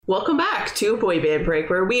Welcome back to Boy Band Break,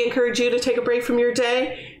 where we encourage you to take a break from your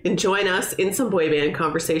day and join us in some boy band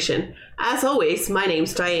conversation. As always, my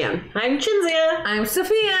name's Diane. I'm Chinzia. I'm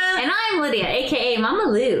Sophia. And I'm Lydia, aka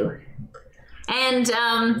Mama Lou. And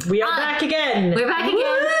we are back again. We're back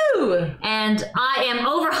again. Woo! And I am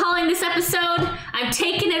overhauling this episode. I'm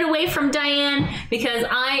taking it away from Diane because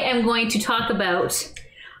I am going to talk about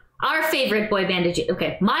our favorite boy band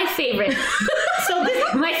my favorite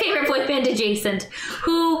my favorite boy band adjacent,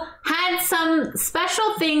 who had some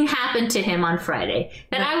special thing happen to him on Friday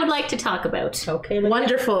that I would like to talk about. Okay, Lydia.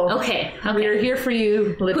 Wonderful. Okay. We're here for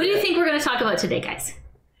you, Lydia. Who do you think we're going to talk about today, guys?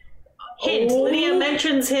 Hint, Lydia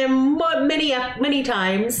mentions him many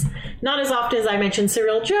times. Not as often as I mention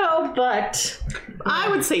Serial Joe, but I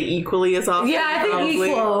would say equally as often. Yeah, I think probably.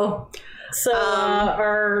 equal. So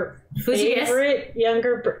our Who's your guess? favorite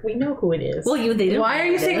younger... we know who it is. Well, they don't Why are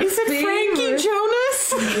you saying Is it Frankie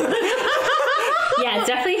Jonas? Yeah, it's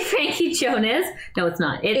definitely Frankie Jonas. No, it's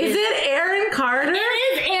not. Is it Aaron Carter? It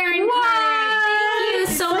is Aaron Carter. Thank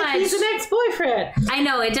you so much. He's an ex-boyfriend. I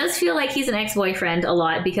know, it does feel like he's an ex-boyfriend a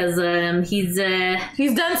lot because he's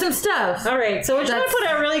done some stuff. All right, so we're just going to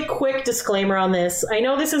put a really quick disclaimer on this. I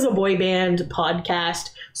know this is a boy band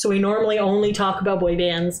podcast, so we normally only talk about boy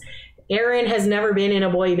bands. Aaron has never been in a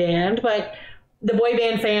boy band, but the boy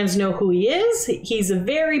band fans know who he is. He's a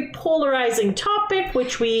very polarizing topic,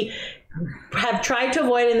 which we have tried to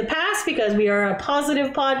avoid in the past because we are a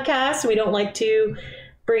positive podcast. We don't like to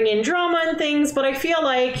bring in drama and things, but I feel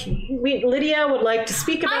like Lydia would like to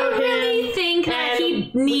speak about him. I really think that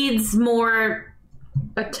he needs more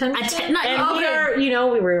attention.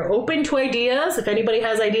 We were open to ideas. If anybody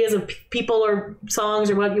has ideas of people or songs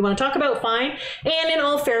or what you want to talk about, fine. And in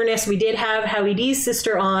all fairness, we did have Howie D's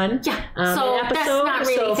sister on so an episode. that's not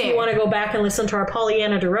really so if fair. you want to go back and listen to our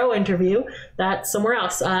Pollyanna DeRoe interview, that's somewhere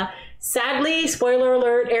else. Sadly, spoiler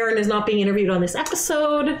alert, Aaron is not being interviewed on this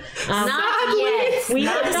episode. Not yet. We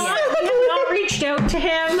have not reached out to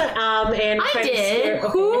him. And I did.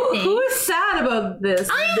 Who is sad about this?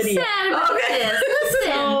 I'm video? sad about this.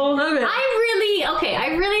 Listen,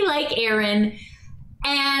 I really like Aaron,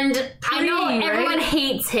 and I know everyone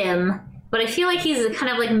hates him, but I feel like he's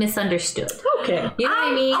kind of like misunderstood. Okay. You know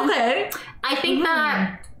what I mean? Okay. I think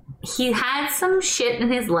that he had some shit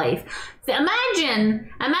in his life. Imagine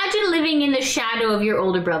living in the shadow of your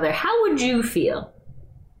older brother. How would you feel?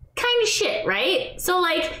 Kind of shit, right? So,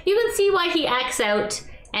 like, you can see why he acts out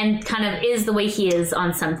and kind of is the way he is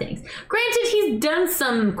on some things. Granted, he's done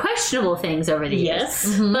some questionable things over the years.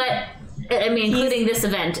 Yes. But, I mean, including this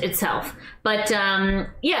event itself. But,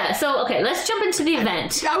 so, okay, let's jump into the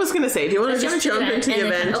event. I was going to say, do you want to just jump into the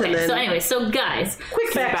event? Okay, and then... so anyway, so guys.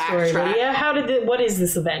 Quick backstory, Lydia. What is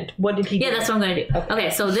this event? What did he do? Yeah, that's what I'm going to do. Okay,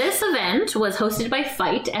 so this event was hosted by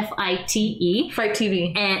FITE, F-I-T-E. FITE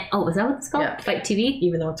TV. And, is that what it's called? Yeah. FITE TV?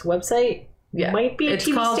 Even though it's a website. Yeah. Might be a It's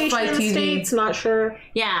TV called station FITE in the TV. States, not sure.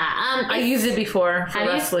 Yeah. I used it before for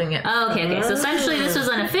wrestling it. Oh, okay. So essentially this was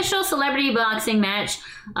an official celebrity boxing match.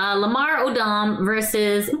 Lamar Odom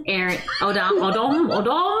versus Aaron... Odom?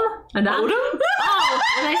 Oh, what did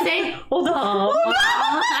I say? Hold on.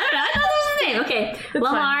 I don't know. I thought that was his name. Okay.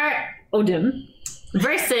 Lamar Odom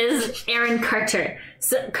versus Aaron Carter.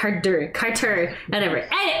 Carter, whatever.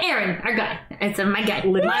 Aaron, our guy. It's my guy.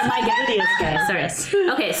 My guy. Lydia's guy. Sorry.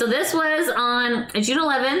 Okay, so this was on June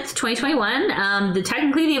 11th, 2021.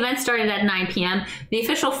 Technically, the event started at 9 p.m. The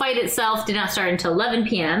official fight itself did not start until 11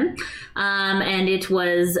 p.m. And it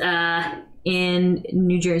was in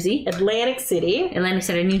New Jersey. Atlantic City,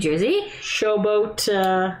 New Jersey.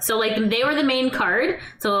 Showboat. So, like, they were the main card.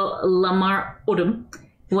 So, Lamar Odom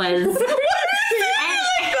was...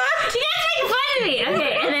 Okay, and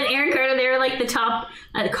then Aaron Carter, they were like the top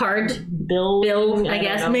card build, I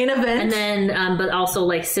guess. Main event. And then, but also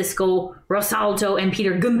like Cisco, Rosaldo, and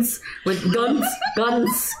Peter Guns with guns.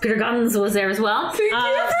 Peter Guns was there as well.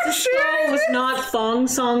 Cisco was not Thong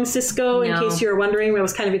Song Cisco, in case you were wondering. I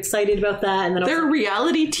was kind of excited about that. And then they're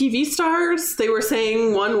reality TV stars. They were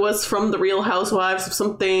saying one was from the Real Housewives of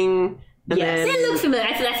something. And Yes. They look familiar.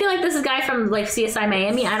 I feel like this is a guy from like CSI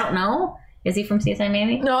Miami. I don't know. Is he from CSI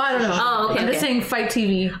Miami? No, I don't know. Oh, okay. I'm just saying FITE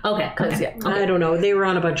TV. Okay. I don't know. They were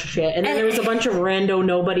on a bunch of shit. And then there was a bunch of rando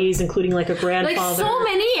nobodies, including like a grandfather. Like so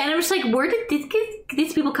many, and I'm just like, where did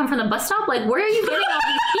these people come from the bus stop? Like, where are you getting all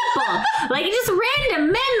these people? Like, just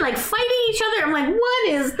random men like fighting each other. I'm like, what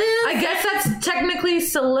is this? I guess that's technically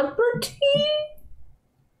celebrity.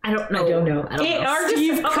 I don't know.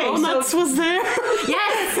 Steve Conuts was there.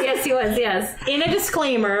 Yes, he was. Yes. In a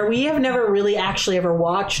disclaimer, we have never really actually ever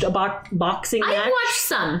watched a boxing match. I've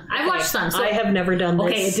watched some. So I have never done this.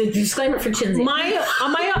 okay, it's a disclaimer for Chinsey.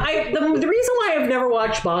 The reason why I've never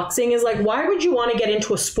watched boxing is like, why would you want to get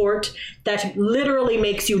into a sport that literally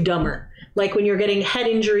makes you dumber? Like when you're getting head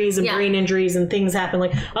injuries and brain injuries and things happen.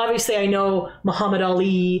 Like obviously I know Muhammad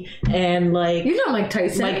Ali and like You know Mike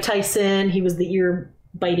Tyson. Mike Tyson. He was the ear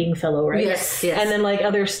biting fellow, right? Yes. And then like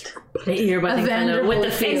others. the ear biting fellow with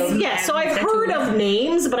the face. Yeah, so I've heard of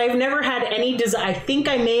names, but I've never had any desire. I think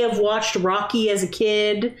I may have watched Rocky as a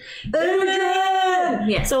kid.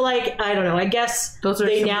 Yeah. So like, I don't know. I guess Those are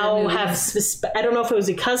they some now good have. movies. I don't know if it was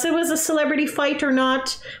because it was a celebrity fight or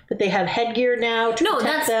not, but they have headgear now to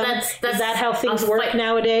protect them. That's Is that how things a work fight.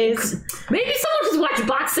 nowadays? Maybe someone who's watched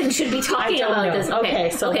boxing should be talking don't about know. this. Okay,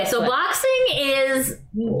 so that's so what- boxing is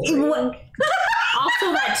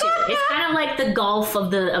also that too. It's kind of like the golf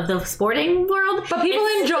of the sporting world, But people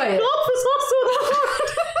enjoy it. Golf is also.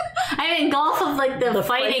 I mean, golf of like the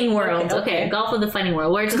fighting fight- world. okay. Okay, golf of the fighting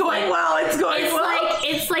world, where it's just Going like, well. It's going well.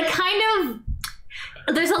 it's like kind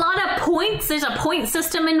of. There's a lot of points. There's a point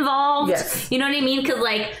system involved. Yes. You know what I mean? Because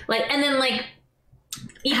and then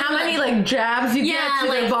even How many like jabs you get to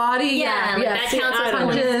the body? Yeah, that counts as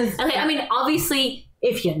punches. Okay, I mean, obviously,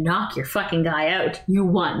 if you knock your fucking guy out, you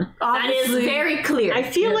won. Obviously. That is very clear. I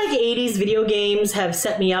feel like 80s video games have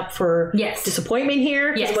set me up for Yes. disappointment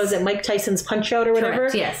here. Yes. Was it Mike Tyson's Punch Out or whatever?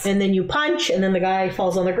 Correct, yes. And then you punch, and then the guy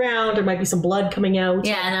falls on the ground. There might be some blood coming out.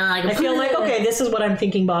 Yeah, and then I feel like, okay, this is what I'm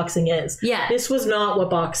thinking boxing is. Yeah. This was not what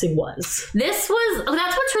boxing was. This was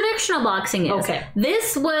that's what traditional boxing is. Okay.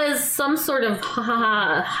 This was some sort of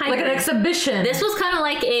hybrid. Like an exhibition. This was kind of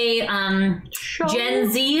like a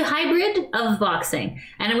Gen Z hybrid of boxing,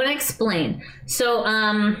 and I'm going to explain. So,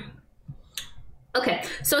 okay,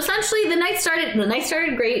 so essentially the night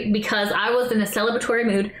started great because I was in a celebratory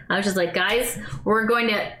mood. I was just like, guys, we're going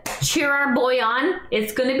to cheer our boy on.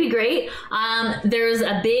 It's going to be great. There's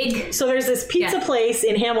a big. So there's this pizza place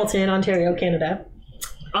in Hamilton, Ontario, Canada.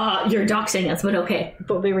 You're doxing us, but okay.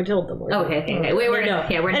 But we were told them. Okay. Wait, we're no.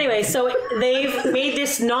 yeah, we're Anyway, so they've made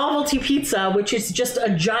this novelty pizza, which is just a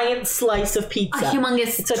giant slice of pizza. A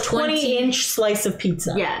humongous. It's a 20-inch slice of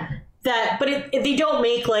pizza. Yeah. But they don't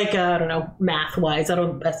make like I don't know, math wise. A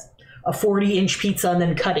 40-inch pizza and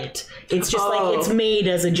then cut it. It's just like it's made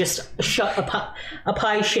as a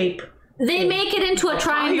pie shape. They make it into a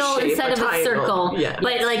triangle shape, instead a of a triangle. circle. Yeah.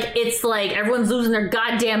 But like it's like everyone's losing their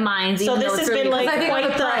goddamn minds. So Even this though has it's been really like I think quite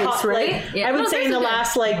of the the price, hot, right? like, Yeah. I would No, say in the this is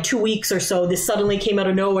last like 2 weeks or so, this suddenly came out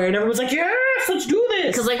of nowhere, and everyone's like, "Yes, let's do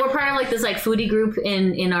this!" because like we're part of like this like foodie group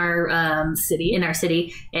in our city,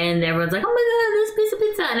 and everyone's like, oh my god, this piece of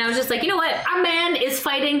pizza, and I was just like, you know what, our man is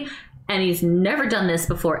fighting. And he's never done this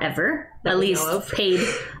before, ever. At least paid.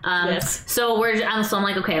 Yes. So I'm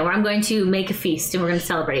like, okay, well, I'm going to make a feast and we're going to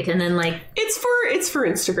celebrate. And then like, It's for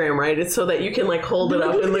Instagram, right? It's so that you can like hold it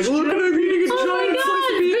up and like look at I'm eating a oh giant my slice of god,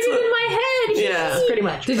 it's pizza. bigger than my head. Yeah. Pretty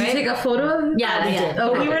much. Did you take a photo? Yeah, yeah.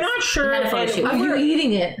 Oh, We were not sure. had a photo and shoot. Of we you were-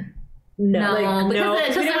 eating it? No,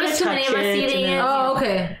 because we there didn't was want too to many touch of us it, eating and it. then- Oh,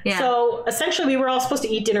 okay. Yeah. So essentially, we were all supposed to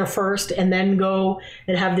eat dinner first, and then go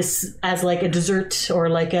and have this as like a dessert or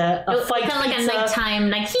like a fight kind of like a pizza, nighttime,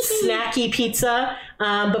 like snacky pizza.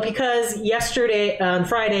 But because yesterday on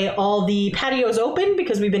Friday, all the patios opened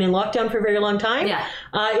because we've been in lockdown for a very long time. Yeah.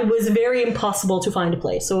 It was very impossible to find a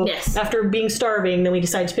place. So Yes. after being starving, then we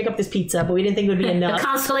decided to pick up this pizza, but we didn't think it would be the enough.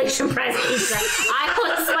 constellation prize pizza.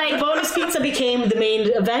 I was like, Bonus pizza became the main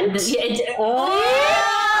event.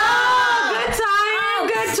 Good time.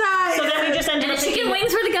 Good time. So then we just ended and up the chicken picking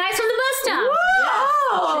wings for the guys from the bus stop.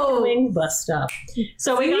 Oh, wing bus stop.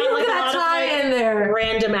 So we got look like at a that lot tie of like, in there.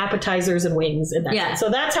 random appetizers and wings and that's Yeah. it. So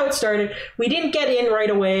that's how it started. We didn't get in right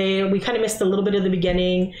away. We kind of missed a little bit of the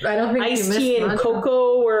beginning. I don't think Iced you Tea missed and much.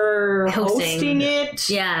 Coco were Hosting. hosting it.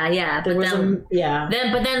 Yeah. There was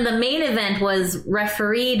But then the main event was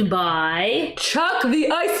refereed by. Chuck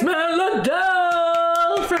the Iceman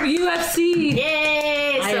Liddell from UFC.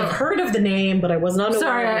 Yay! I have heard of the name, but I was not aware.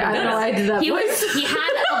 Sorry, I don't know why I did that. He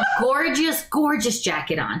had a gorgeous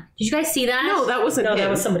jacket on. Did you guys see that? No, that wasn't No, him. that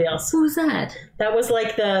was somebody else. Who's that? That was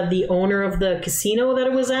like the owner of the casino that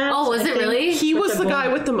it was at. Oh, was I it think. really? He was the the guy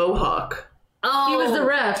blonde- with the mohawk. Oh, He was the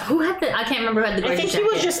ref. Who had the? I can't remember who had the I gorgeous think he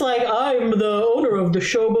was jacket. just like, I'm the owner of the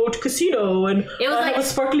Showboat Casino, and It was I like- have a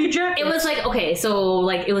sparkly jacket. It was like, okay, so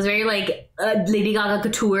like it was very like Lady Gaga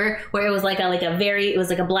couture, where it was like it was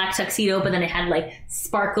like a black tuxedo, but then it had like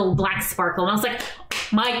black sparkle, and I was like,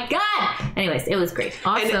 my god. Anyways, it was great.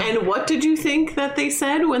 Awesome. And what did you think that they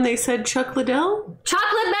said when they said Chuck Liddell?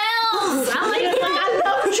 Chocolate bells. I'm like, I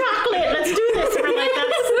love chocolate. Let's do this. And we're like,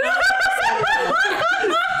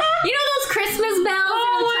 You know those Christmas bells?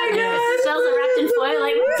 Oh my God. Bells are wrapped in foil.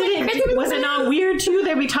 Like, was it not weird too?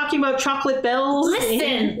 They'd be talking about chocolate bells.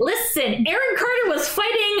 Listen. Aaron Carter was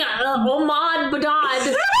fighting Omad Badad,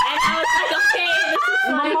 and I was like, okay, this is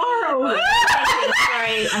fine.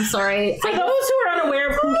 I'm sorry. For those who are unaware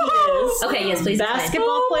of who he is, Okay, yes, please.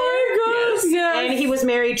 basketball player. Yes. And he was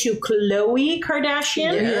married to Khloe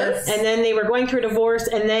Kardashian. Yes. And then they were going through a divorce,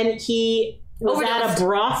 and then he was at Overdosed. a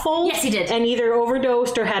brothel. Yes, he did. And either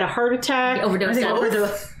overdosed or had a heart attack. Overdose.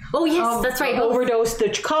 Oh yes, that's right. Overdose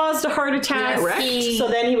that caused a heart attack. Correct. So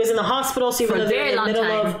then he was in the hospital. So even For a though they were very in the long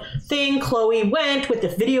middle time. of thing, Khloe went with the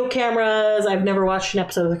video cameras. I've never watched an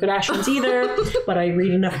episode of the Kardashians either, but I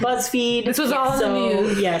read enough BuzzFeed. This was all in the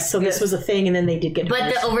news. Yes, so this was a thing, and then they did get But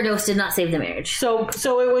divorced. the overdose did not save the marriage. So it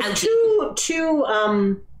was Ouchie.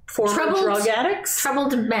 two former Troubled- drug addicts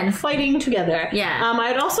Troubled men. fighting together. Yeah.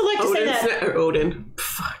 I'd also like to say that. Odin.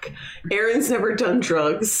 Fuck. Aaron's never done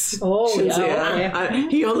drugs. Oh, yeah, okay.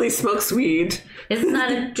 He only smokes weed. It's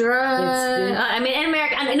not a drug. I mean, in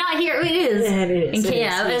America, I mean, not here. It is. Yeah, it is.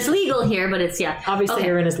 It's legal here, but it's Obviously, Okay.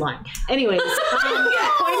 Aaron is lying. Anyways, the point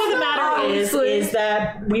of the matter is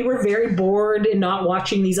that we were very bored in not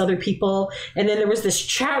watching these other people, and then there was this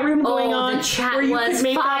chat room going on the chat where you was could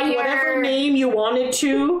make fire. up whatever name you wanted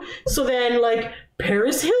to. So then, like,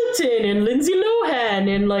 Paris Hilton and Lindsay Lohan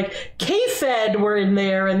and like K-Fed were in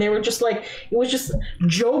there, and they were just like, it was just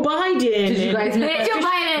Joe Biden. Did you guys Hey, make Joe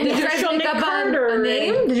Biden. Did you guys Sean make up Carter. a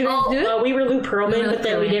name? Did you guys do it? We were Lou Pearlman, but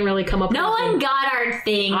then we didn't really come up No with one anything. got our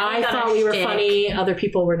thing. No one I got thought our we were shtick. funny. Other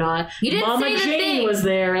people were not. You didn't Mama say the Jane thing. was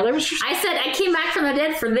there. There was just, I said I came back from the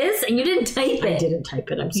dead for this, and you didn't type I it. didn't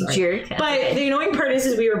type it. I'm You sorry. jerk. But Okay. the annoying part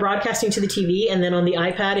is we were broadcasting to the TV, and then on the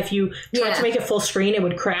iPad, if you tried Yeah. to make it full screen, it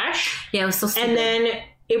would crash, Yeah, it was so stupid. and then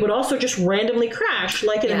it would also just randomly crash,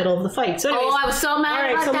 like in the middle of the fight. So, anyways, I was so mad all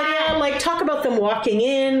right. about So that. Lydia, like, talk about them walking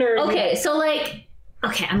in, or Okay, so like,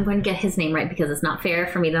 I'm going to get his name right because it's not fair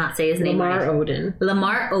for me to not say his name Lamar right. Odin.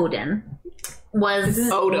 Lamar Odin was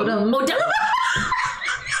Odom. Odom.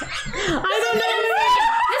 I don't know.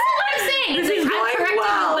 This is what I'm saying. It's like, I'm going correcting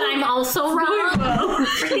well. you, but I'm also wrong.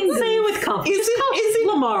 Freaking say it with confidence. Is it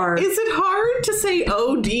Lamar? Is it hard to say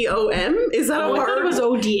ODOM? Is that a I thought hard? it was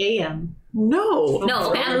ODAM. No. No,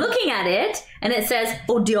 okay, I'm looking at it, and it says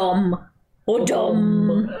Odom.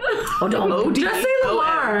 Odom. Odom. Just say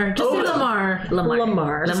Lamar. Just say Lamar.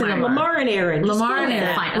 Lamar. Lamar and Aaron. Just Lamar go and with Aaron.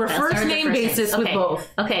 that. Fine. We're Okay, I'll first start with name the basis with Okay. both.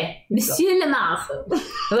 Okay. Monsieur Lamar.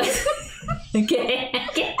 Okay.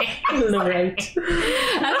 Right.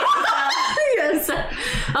 Yes.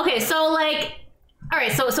 Okay, so like, all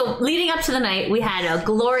right, so leading up to the night, we had a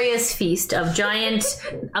glorious feast of giant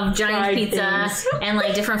Fried pizza things. and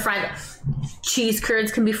like different fried cheese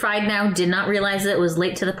curds can be fried now. Did not realize it was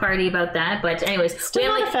late to the party about that, but anyways, Still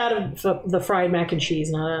we not had a fan of the fried mac and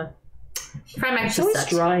cheese. Not a. fried mac and It's cheese. always sucked.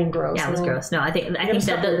 dry and gross. Yeah, it was No. gross. No, I think I think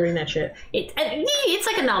that ordering that shit. it's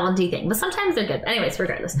like a novelty thing, but sometimes they're good. Anyways,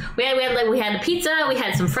 regardless, we had the pizza, we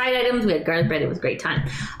had some fried items, we had garlic bread. It was a great time,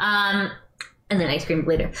 and then ice cream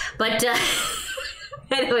later. But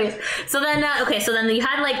anyways, so then you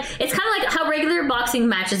had like, it's kind of like how regular boxing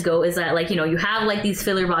matches go. Is that like, you know, you have like these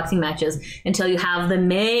filler boxing matches until you have the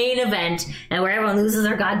main event, and where everyone loses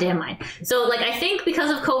their goddamn mind. So like, I think because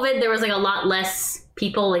of COVID, there was like a lot less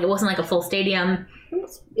people. Like, it wasn't like a full stadium.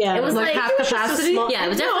 Yeah, It was like half it was just a capacity? small- Yeah, it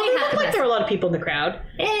was no, definitely it half looked like there were a lot of people in the crowd.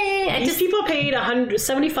 I These just people paid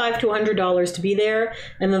 $75 to $100 to be there,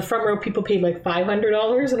 and the front row people paid like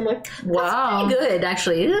 $500, and I'm like, Wow. good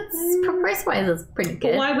actually. That's price wise, it's pretty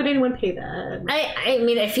good. why would anyone pay that? I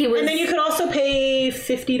mean, if he was, And then you could also pay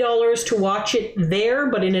 $50 to watch it there,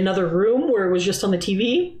 but in another room where it was just on the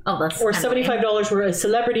TV. that's Or kind of $75 where a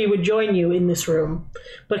celebrity would join you in this room.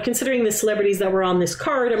 But considering the celebrities that were on this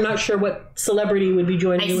card, I'm not sure what celebrity would be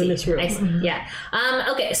joining you in this room. I see. Yeah.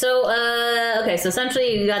 Okay. So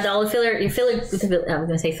essentially, you got all the filler. I was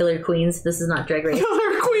gonna say filler queens. This is not Drag Race.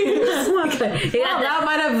 Killer Queen. You got That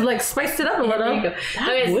might have like spiced it up a There you little. go. That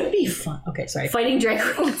Okay, would be fun. Okay, sorry. fighting drag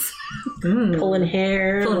queens, Pulling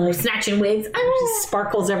hair, like snatching wigs.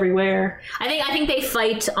 sparkles everywhere. I think they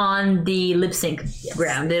fight on the lip sync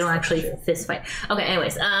ground. They don't actually fist fight. Okay,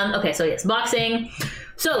 anyways. Okay, so yes, boxing.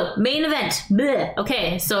 So main event. Bleh.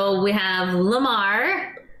 Okay, so we have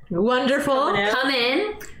Lamar Wonderful. Yeah. come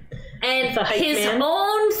in, and The hype his man.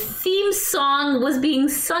 own theme song was being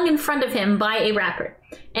sung in front of him by a rapper.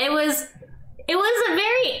 And it was a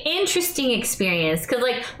very interesting experience because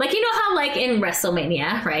like you know how like in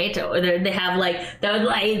WrestleMania, right? Or they have like the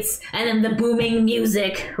lights and then the booming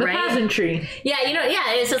music, The right? pageantry. Yeah, you know,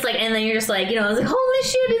 yeah, it's just like, and then you're just like, you know, I was like, holy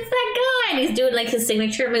shit, it's that guy. and he's doing like his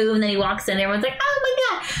signature move, and then he walks in, and everyone's like, oh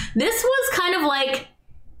my god. This was kind of like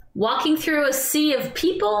walking through a sea of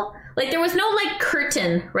people. Like there was no like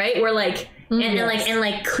curtain, right? Where like and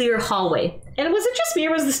like clear hallway. And was it just me,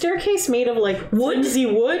 or was the staircase made of like flimsy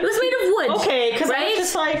wood? It was made of wood. Okay, because right? I was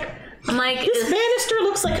just like, I'm like, this banister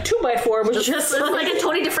looks like a 2x4. Was just like a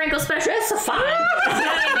Tony DeFranco special. That's fine. You know what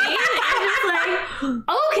I mean? I'm just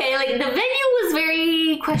like, okay, like the venue was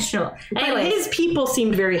very questionable. Anyway, his people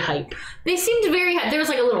seemed very hype. they seemed very. There was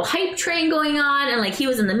like a little hype train going on, and like he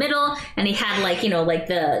was in the middle, and he had like like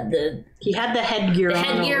the He had the headgear on.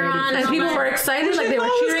 on, And people all were that. excited, like they were That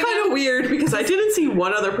was cheering. kind of weird because I didn't see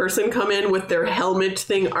one other person come in with their helmet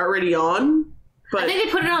thing already on. But I think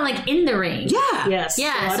they put it on like in the ring. yeah, Yes.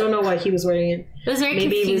 Yeah, So I so- don't know why he was wearing it. It was very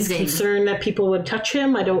Maybe he was confusing. concerned that people would touch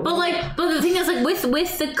him. I don't know. But the thing is, like with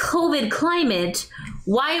the COVID climate,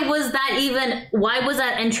 why was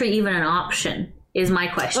that entry even an option? Is my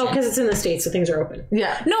question. Oh, because it's in the States, so things are open.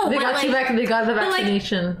 Yeah. No, they but got like- they got the but, like,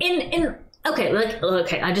 vaccination.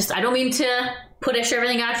 I don't mean to push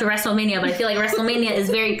everything out to WrestleMania, but I feel like WrestleMania is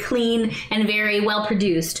very clean and very well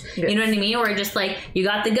produced. Yes. You know what I mean? Or just like you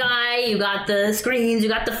got the guy, you got the screens, you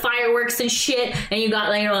got the fireworks and shit, and you got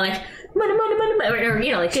like money, or like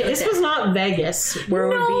shit like This that. was not Vegas, where it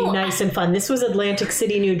would No. be nice and fun. This was Atlantic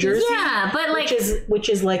City, New Jersey. Yeah, but like which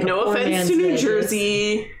is like no a poor offense man's to New Vegas.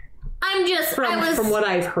 Jersey. I'm just From what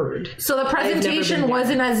I've heard. So the presentation been there.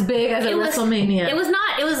 wasn't as big as at WrestleMania. It was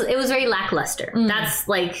not. It was very lackluster. That's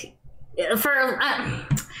like for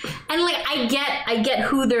and like I get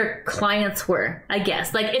who their clients were. I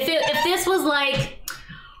guess like if this was like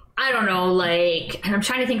I don't know like and I'm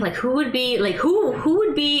trying to think like who would be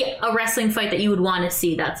a wrestling fight that you would want to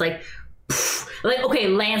see that's like okay,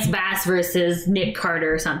 Lance Bass versus Nick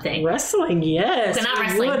Carter or something. Wrestling, yes. Not I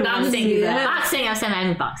wrestling, would wanna boxing. see that. Boxing, I'm saying I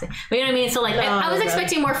mean boxing. But you know what I mean? So like I was okay.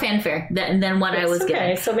 expecting more fanfare than what I was okay,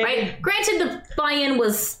 getting. so maybe- right? Granted the buy-in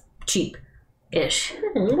was cheap-ish.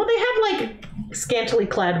 Well, they had like scantily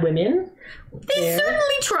clad women. They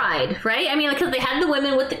certainly tried, right? I mean, because they had the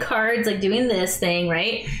women with the cards, like doing this thing,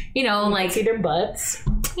 right? You know, like See their butts.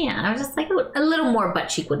 yeah. I was just like a little more butt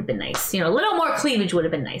cheek would have been nice. You know, a little more cleavage would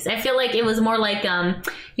have been nice. I feel like it was more like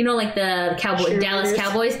like the Dallas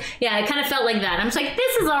Cowboys. Yeah, it kind of felt like that. I'm just like,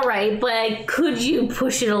 this is all right, but could you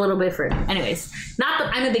push it a little bit further? Anyways, not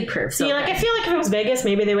that I'm a big perv. So See, like I feel like if it was Vegas,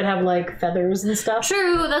 maybe they would have like feathers and stuff.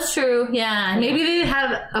 true, that's true. Yeah, Maybe they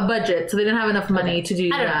had a budget, so they didn't have enough money to do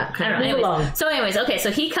I don't that. know. Move Anyways, along. so anyways, okay, so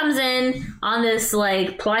he comes in on this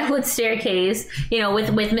like plywood staircase, you know, with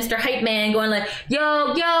Mr. Hype Man going like, yo,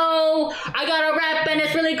 I got a rap and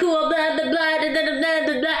it's really cool, blah blah blah, blah, blah, blah,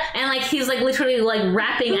 blah, blah. And like he's like literally like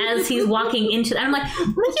rapping as he's walking into. And I'm like,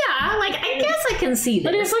 yeah, like I guess I can see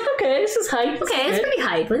But this. it's like, okay, this is hype. This Okay, is it's good. pretty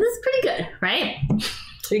hype. Like, this is pretty good, right?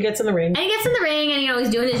 So he gets in the ring. And he gets in the ring, and you know he's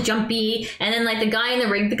doing his jumpy, and then like the guy in the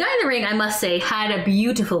ring, I must say, had a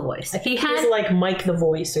beautiful voice. He He was had. like Mike the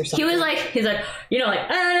Voice or something. He's like, you know, like,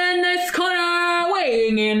 and in this corner,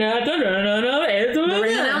 weighing in at the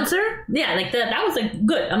Ring announcer? Yeah, like that was like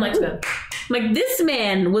good. I'm like, this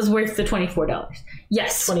man was worth the $24.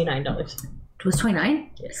 Yes, $29. it was 29.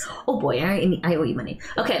 Yes. Oh boy, I owe you money.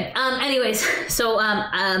 Okay. Anyways, so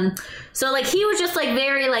like he was just like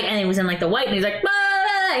very like, and he was in like the white, and he's like,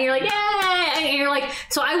 ah! And you're like, yeah, and you're like,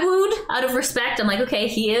 so I wooed out of respect. I'm like, okay,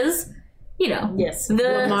 he is, you know, Yes. the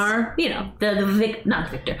Lamar. you know, not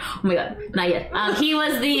Victor. Oh my god, not yet. He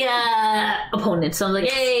was the opponent, so I'm like,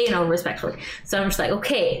 yay, you know, respectfully. So I'm just like,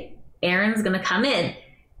 okay, Aaron's gonna come in.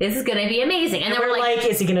 This is gonna be amazing. And then We're like,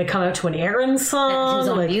 is he going to come out to an Aaron song? his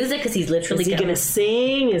own Like, music because he's literally is he going to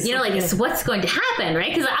sing? Is you know, like, something it's what's going to happen,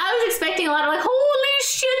 right? Because I was expecting a lot of like, holy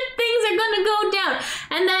shit, things are going to go down.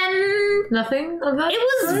 And then Nothing of that. it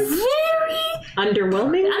was very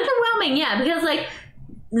underwhelming? underwhelming, yeah, because like,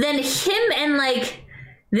 then him and like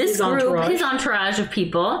this His group, entourage. his entourage of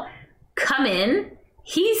people come in.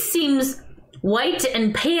 He seems white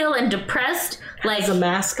and pale and depressed. Like, Has a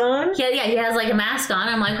mask on? yeah, he has like a mask on.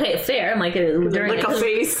 I'm like, okay, fair. I'm like, during Like a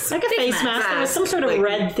face. Like a face mask. There was some sort of Like-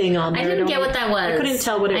 red thing on there. I didn't get what that was. I couldn't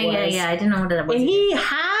tell what it was. Yeah, I didn't know what that was. And he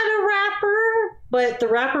had a rapper, but the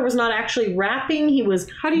rapper was not actually rapping. He was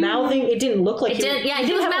do you mouthing. It didn't look like It did- yeah, he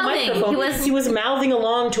didn't was have a mouthing. microphone. He was mouthing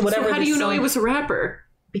along to whatever. So how do the you know song- he was a rapper?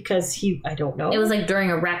 Because I don't know. It was like during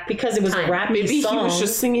a rap. because it was time. a rappy Maybe song. he was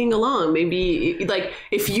just singing along. Maybe like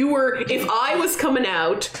if I was coming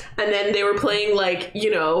out and then they were playing like, you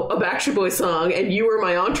know, a Backstreet Boys song and you were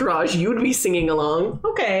my entourage, you'd be singing along.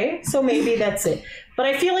 Okay, so maybe that's it. But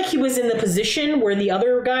I feel like he was in the position where the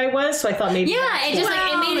other guy was, so I thought maybe. Yeah, that's it just why.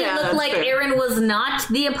 like it made yeah, it look that's like fair. Aaron was not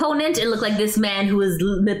the opponent. It looked like this man who was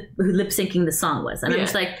lip syncing the song was, and I'm Yeah.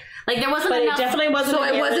 just like, Like there wasn't But enough. it definitely wasn't. So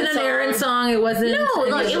it wasn't an Aaron song. It wasn't. No,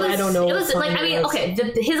 like, it was. I don't know It what was song like it I mean, was. okay.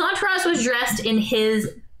 His entourage was dressed in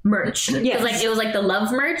his merch. Yes. Like it was like the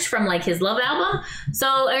Love merch from like his Love album. So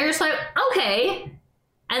I was just like, okay.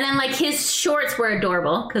 And then like his shorts were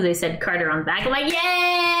adorable because they said Carter on the back. I'm like,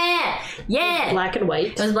 yeah. Black and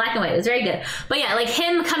white. It was black and white. It was very good. But yeah, like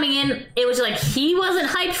him coming in, it was like he wasn't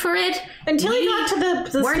hyped for it Until he got to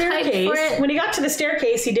the weren't hyped for staircase. it. When he got to the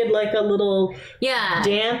staircase, he did like a little Yeah.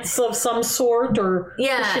 dance of some sort, or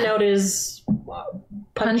Yeah. pushing out his punching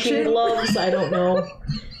Punching? gloves. I don't know.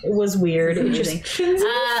 It was weird. It just.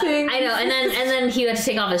 I know, and then he had to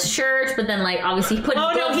take off his shirt, but then like obviously he put his Oh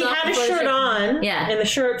no, gloves he up had a before the shirt on. Yeah. And the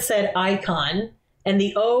shirt said Icon. And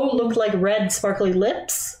the O looked like red sparkly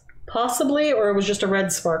lips, possibly, or it was just a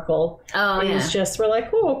red sparkle. Oh It yeah. was just, we're like,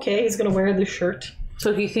 oh, okay, he's going to wear this shirt.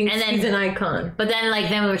 So he thinks And then- he's an icon. But then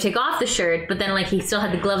then we would take off the shirt, but then like he still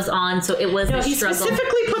had the gloves on, so it was No, a he struggle.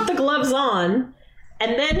 specifically put the gloves on,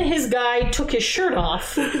 and then his guy took his shirt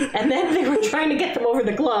off, and then they were trying to get them over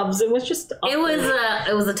the gloves. It was just It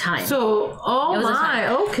was a time. So, oh It was a my,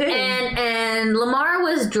 time. okay. And Lamar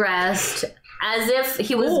was dressed as if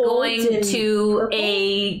he was Gold going and to purple.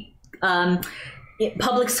 a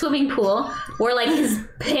public swimming pool where like his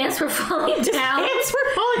pants were falling down. pants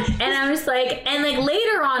were falling. And I'm just like, and like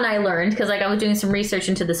later on I learned, because like I was doing some research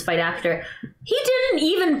into this fight after, he didn't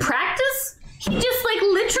even practice. He just like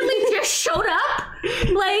literally just showed up.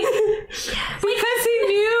 Like, because he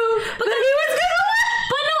knew that he was gonna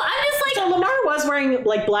but no, I'm just like, So Lamar was wearing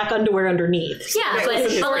like black underwear underneath. yeah, It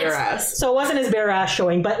wasn't his but bare like, ass. So it wasn't his bare ass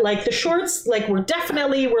showing, but like the shorts like were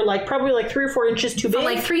like probably like 3 or 4 inches too big.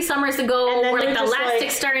 like 3 summers ago, And then where like they're the just, elastic's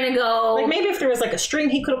like- starting to go. like maybe if there was like a string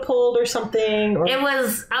he could have pulled or something. Or, It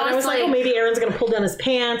was, I was like, oh, maybe Aaron's gonna pull down his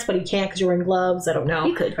pants, but he can't because you're wearing gloves. I don't know.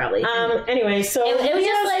 he could probably. Anyway, so It was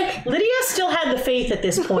just like- Lydia still had the faith at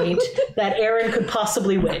this point that Aaron could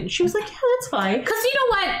possibly win. She was like, yeah, that's fine. Because you know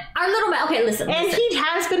what? Our little man, okay, listen. And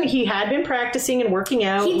listen. he had been practicing and working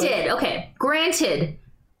out. He like- did. Okay. Granted,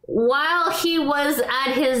 while he was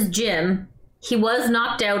at his gym, he was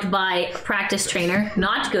knocked out by a practice trainer.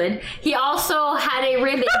 Not good. He also had a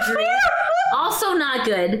rib injury. Also not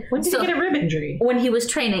good. When did he get a rib injury? When he was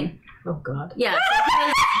training. Oh God. Yeah.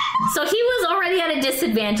 So he was already at a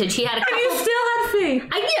disadvantage. He had a couple. You still had faith.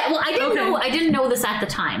 I didn't know this at the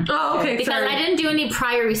time. Oh, okay. Because sorry. I didn't do any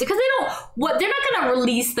prior research. Because they're not going to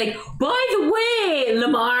release, like, by the way,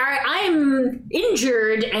 Lamar, I'm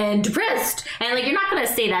injured and depressed. And, like, you're not going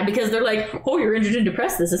to say that because they're like, oh, you're injured and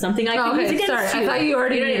depressed. This is something I can use Okay, against sorry. you. I thought you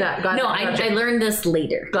already know knew what I mean? that. Got No, it, gotcha. I learned this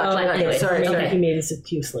later. Gotcha, But gotcha. anyway, Sorry, Maybe sorry. he made his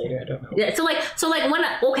excuse later. I don't know. Yeah,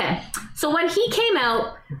 so when he came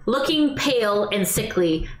out looking pale and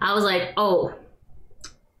sickly, I was like, oh,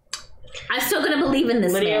 I'm still gonna believe in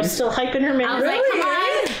this Lydia man. was still hyping her man. I was like, come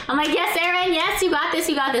on. I'm like, yes, Aaron, yes, you got this,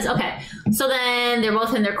 you got this. Okay. So then they're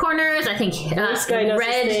both in their corners. I think This guy does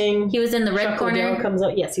red. his thing. He was in the red Chuck corner. Liddell comes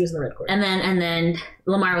out. Yes, he was in the red corner. And then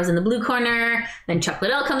Lamar was in the blue corner. Then Chuck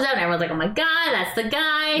Liddell comes out, and everyone's like, "Oh my god, that's the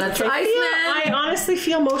guy!" That's I Iceman. honestly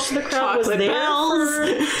feel most of the crowd was Chocolate there.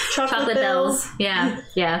 bells. for Chocolate bells. Yeah.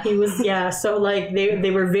 He was, so like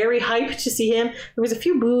they were very hyped to see him. There was a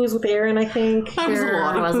few boos with Aaron, I think. That was a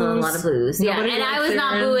lot of was boos. a lot of boos. Yeah, Nobody and I likes was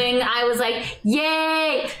not Aaron. booing. I was like,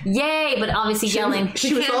 "Yay, yay!" But obviously yelling.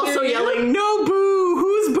 She was can't also hear you. yelling, "No boo!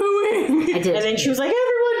 Who's booing?" I did. And then she was like,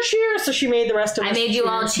 "Everyone cheer!" So she made the rest of us. I made you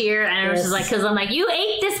all cheer, and I was just Yes. like, because I'm like, you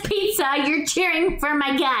ate this pizza, you're cheering for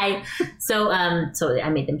my guy. So I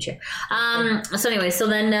made them cheer. So anyway, so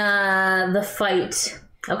then the fight.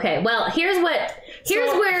 Okay, well, here's where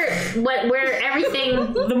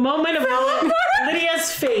everything. The moment of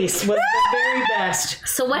Lydia's face was the very best.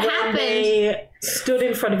 So what when happened? They stood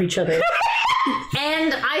in front of each other.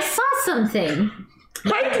 And I saw something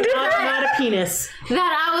Not a penis.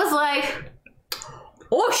 that I was like,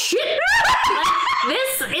 oh shit! Like,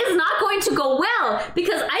 this is not going to go well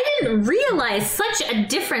because I didn't realize such a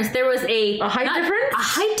difference. There was a height difference? a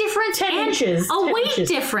height difference, 10 and inches, a 10 weight inches.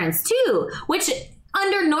 difference too. Which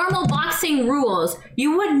under normal boxing rules,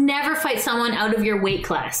 you would never fight someone out of your weight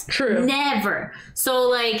class. True. Never. So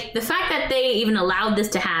like the fact that they even allowed this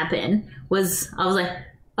to happen I was like,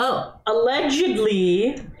 oh.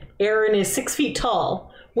 Allegedly, Aaron is 6 feet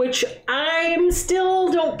tall, which I'm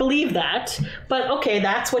still don't believe that. But okay,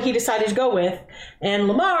 that's what he decided to go with. And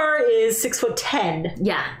Lamar is 6'10".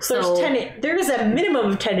 Yeah. So there is a minimum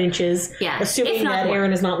of 10 inches, Yeah, assuming if not that more.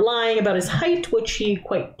 Aaron is not lying about his height, which he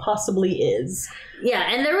quite possibly is.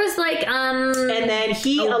 Yeah, and there was like And then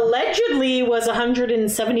he allegedly was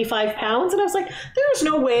 175 pounds, and I was like, "There's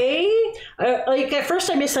no way." Like at first,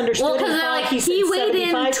 I misunderstood. well, because and thought like he weighed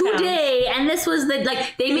in 75 today, and this was the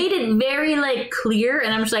like they made it very like clear,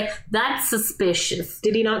 and I'm just like, that's suspicious.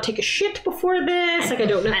 Did he not take a shit before this? Like I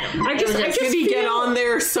don't know. I just Did he get feel- on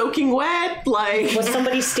there soaking wet? Like, Was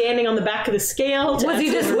somebody standing on the back of the scale? Was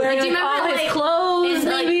he just wearing Do you like, remember all like his clothes? it's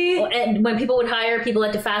like, Maybe. and when people would hire people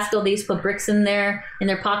at Defasco, they used to put bricks in their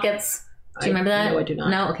pockets. Do you remember that? No, I do not.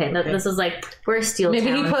 No, okay. This is like we're a steel. Maybe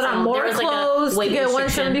town, he put so on more there was, like, a clothes to weight get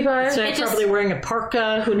restriction. 175. So It just- probably wearing a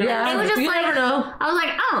parka. Who knows? Yeah. It was just You like never know. I was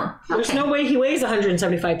like, oh, There's okay. no way he weighs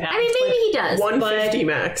 175 pounds. I mean, maybe he does. 150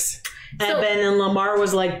 max. And So- then Lamar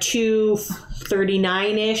was like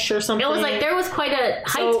 239-ish or something. It was like there was quite a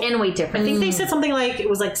height So, and weight difference. I think they said something like it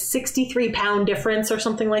was like 63-pound difference or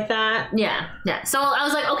something like that. Yeah. So I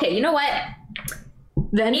was like, okay, you know what?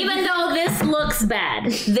 Then Even though this looks bad,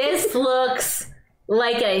 this looks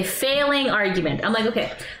like a failing argument. I'm like,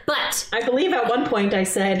 okay, but I believe at one point I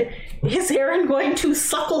said, "Is Aaron going to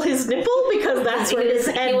suckle his nipple because that's where his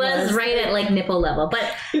head he was right at like nipple level." But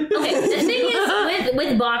okay, the thing is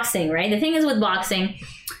with boxing, right? The thing is with boxing.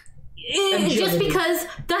 Just because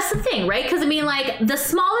that's the thing, right? Because I mean, like the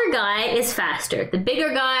smaller guy is faster, the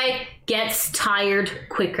bigger guy gets tired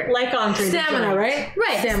quicker. Like Andre the stamina, Giant. right?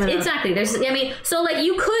 Right, Stamina. exactly. I mean, so like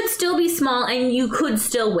you could still be small and you could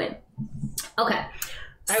still win. Okay.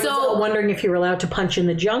 I was wondering if you were allowed to punch in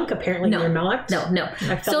the junk. Apparently No. you're not. No. I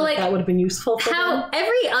felt So like like that would have been useful for how them.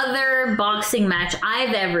 every other boxing match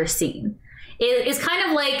I've ever seen is kind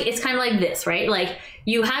of like this, right? Like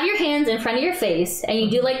you have your hands in front of your face and you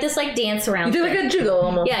do like this like dance around. You do like a jiggle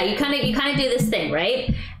almost. Yeah, you kind of do this thing,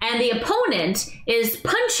 right? And the opponent is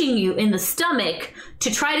punching you in the stomach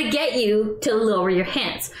to try to get you to lower your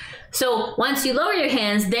hands. So once you lower your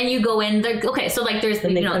hands, then you go in. Okay, so like there's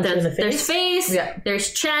Then they punch you in the there's face, Yeah.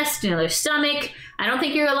 there's chest, there's stomach. I don't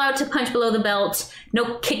think you're allowed to punch below the belt.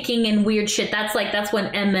 No kicking and weird shit. That's when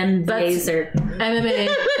MMAs are. MMA.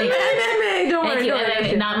 MMA. Don't Thank worry. you. Don't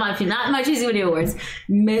worry. Not much easy video awards.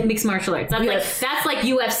 Mixed martial arts. That's like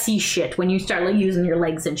UFC shit when you start like using your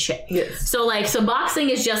legs and shit. Yes. So boxing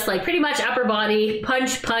is just like pretty much upper body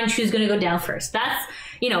punch. Who's gonna go down first? That's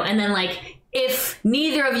and then like. If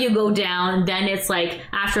neither of you go down, then it's like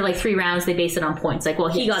after like 3 rounds, they base it on points. Like, well,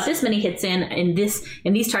 he got this many hits in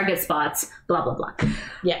these target spots, blah blah blah.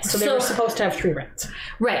 Yeah, so they were supposed to have 3 rounds.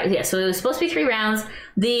 Right. Yeah. So it was supposed to be 3 rounds.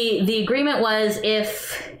 The agreement was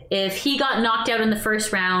if he got knocked out in the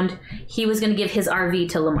first round, he was going to give his RV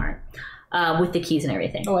to Lamar with the keys and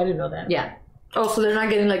everything. Oh, I didn't know that. Yeah. Oh, so they're not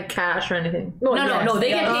getting like cash or anything. No. They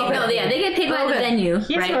get paid. Okay. No. Yeah. They get paid by the Okay. venue.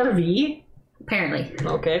 He has Right. an RV. Apparently.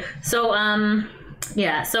 Okay. So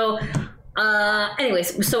yeah. So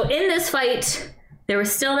anyways, so in this fight, there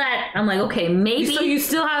was still that. I'm like, okay, maybe. So you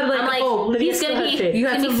still had like, I'm like, Lydia he's still gonna had be, faith. You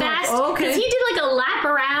he's had gonna be some hope. fast Oh, okay. because he did like a lap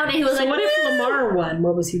around and he was So like, what if "Woo!" Lamar won?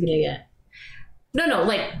 What was he going to get? No,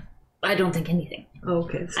 like I don't think anything.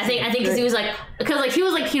 Okay. I think because he was like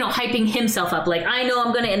hyping himself up. Like I know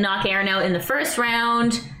I'm gonna knock Aaron out in the first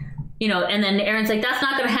round. And then Aaron's like, "That's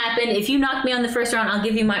not going to happen. If you knock me on the first round, I'll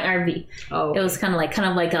give you my RV." Oh. It was kind of like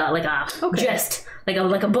a Okay. just like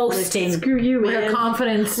a boasting. Screw you, Like man. a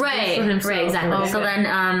confidence. Right, for himself. right, exactly.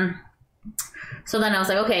 Okay. So then I was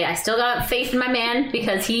like, okay, I still got faith in my man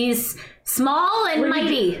because he's small and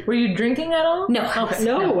mighty. Were you drinking at all? No,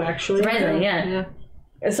 No, actually. surprisingly, yeah.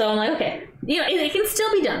 So I'm like, okay, it can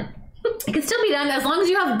still be done. It can still be done as long as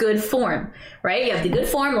you have good form, right? You have the good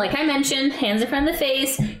form, like I mentioned, hands in front of the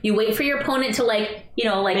face. You wait for your opponent to make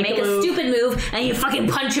Make a a move. stupid move, and you fucking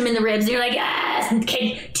punch him in the ribs. And you're like, yes,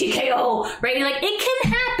 TKO, right? You're like, it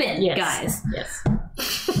can happen, Yes. guys. Yes.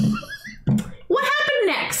 What happened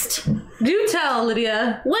next Do tell,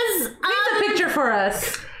 Lydia. was Paint the picture for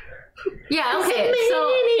us. yeah, okay.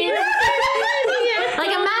 So like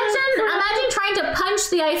imagine trying to punch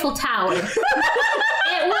the Eiffel Tower.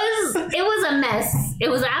 It was a mess. It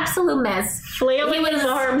was an absolute mess. Flailing He was- his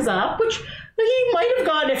arms up, which he might have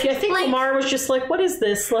gotten if you. I think Like- Lamar was just like, "What is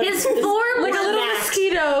this?" Like, His this- form Like was a little that.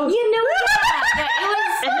 mosquito. Yeah, it was.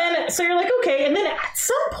 And then, so you're like, okay. And then at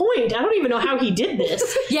some point, I don't even know how he did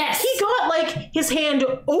this. Yes. He got like his hand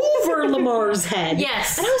over Lamar's head.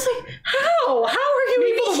 Yes. And I was like, how? How are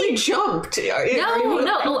you able to? He jumped.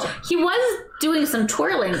 No. He was doing some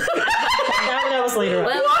twirling. That was later on.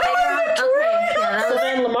 Well, okay. Yeah, that So was,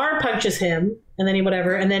 then Lamar punches him, and then he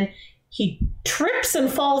whatever, and then he trips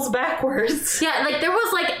and falls backwards. yeah, like there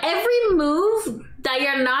was like every move that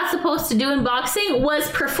you're not supposed to do in boxing was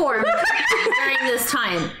performed during this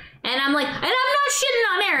time. And I'm like, and I'm not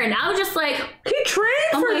shitting on Aaron. I was just like, He trained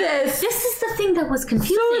I'm for like, this. This is the thing that was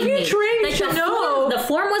confusing So if you me. train, you should the know. the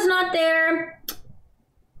form was not there.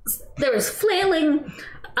 There was flailing.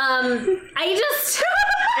 I just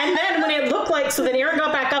And then when it looked like, so then Aaron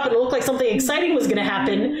got back up and it looked like something exciting was going to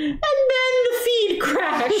happen, and then the feed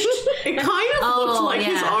crashed. It kind of Oh, looked like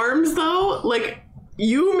his yeah. arms, though. Like,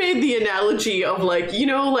 you made the analogy of, like, you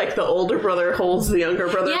know, like the older brother holds the younger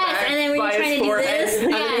brother Yes, back and then when by you're trying his to do forehead, this,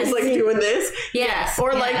 and then he's, yes. like, doing this. Yes,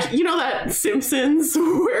 Or, yeah. like, you know that Simpsons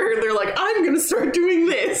where they're like, I'm going to start doing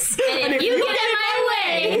this. and if you get in my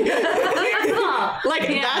way, first of all, Like,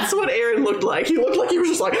 that's what Aaron looked like. He looked like he was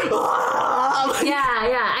just like, ah!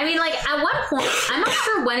 yeah. I mean, like, at one point, I'm not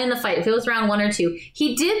sure when in the fight, if it was round 1 or 2,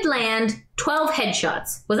 he did land 12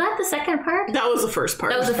 headshots. Was that the second part? That was the first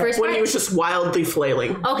part. That was the first when part? he was just wildly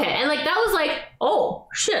flailing. Okay, and like that was like, oh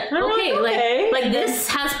shit, I'm like, okay, okay. like this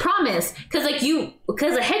has promise, because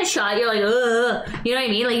a headshot, you're like, ugh, you know what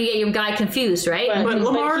I mean? Like you get your guy confused, right? But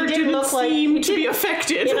Lamar he didn't look like- seem he to be didn't-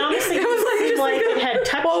 affected. It honestly It was seemed just like it had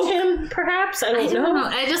touched him, perhaps. I don't know.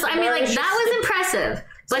 I mean, like It's that was impressive.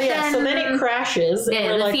 But yeah, so then it crashes, and Yeah,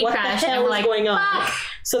 we're the like, feed what crashed, the and hell we're is like, going on? fuck.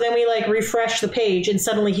 So then we like refresh the page, and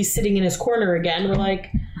suddenly he's sitting in his corner again. We're like,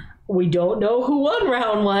 we don't know who won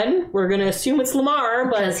round 1. We're gonna assume it's Lamar,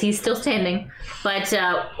 but because he's still standing. But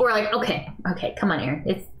we're like, okay, come on,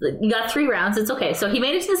 Aaron. You got 3 rounds. It's okay. So he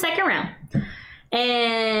made it to the second round,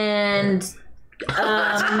 and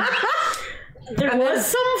there was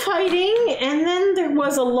some fighting, and then there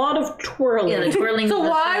was a lot of twirling. yeah, the twirling. So the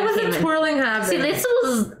why twirling was came the in. twirling See, happening? this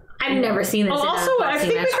was. I've never seen this. Oh, in a also, I boxing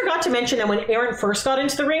think match. we forgot to mention that when Aaron first got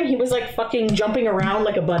into the ring, he was like fucking jumping around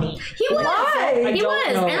like a bunny. He was. Why? I He don't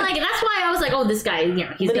was. know. And like that's why I was like, oh, this guy, you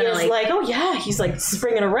know, he's But he gonna was like, like, oh yeah, he's like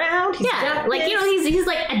springing around. He's yeah, got like you know, this. he's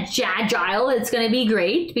like agile. It's gonna be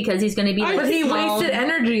great because he's gonna be. Like, But he small. wasted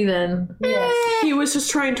energy then. He was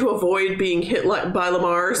just trying to avoid being hit by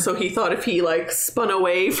Lamar, so he thought if he like spun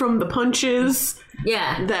away from the punches,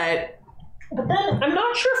 Yeah. that But then I'm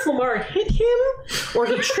not sure if Lamar hit him, or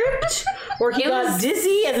he tripped, or he It got was-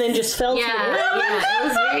 dizzy and then just fell to the Yeah, ground. it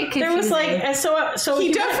was very confusing. There was like, and so he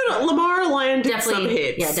went- definitely Lamar landed definitely, some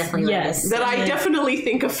hits. yeah, definitely. Yes. That I Yeah. definitely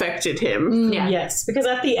think affected him. Yeah. Yes, because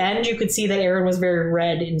at the end you could see that Aaron was very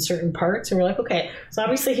red in certain parts, and we're like, okay, so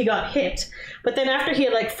obviously he got hit. But then after he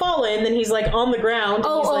had like fallen, then he's like on the ground.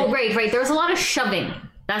 and he's like, Right. There was a lot of shoving.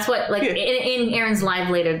 That's what, like, Yeah. in Aaron's live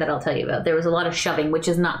later that I'll tell you about. There was a lot of shoving, which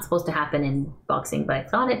is not supposed to happen in boxing, but I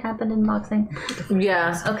thought it happened in boxing.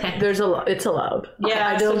 Yeah. Okay. There's a lot. It's allowed. Yeah,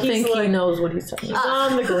 I don't so he's think he like- knows what he's talking he's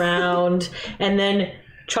about. on the ground, and then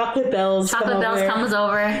Chocolate Bells Chocolate Bells comes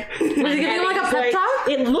over. Was he giving him like a pep Like, talk?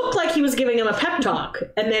 it looked like he was giving him a pep talk,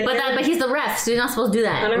 and then But he's the ref, so you're not supposed to do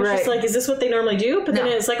that. and I'm just Right. like, is this what they normally do? But then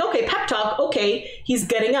No. it's like, okay, pep talk, okay, he's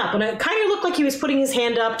getting up. And it kind of looked like he was putting his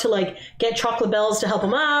hand up to like get Chocolate Bells to help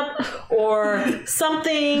him up or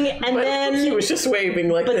something. And But then he was just waving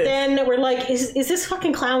like but this. then we're like, is this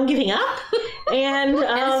fucking clown giving up? And,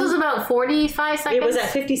 And this was about 45 seconds. it was at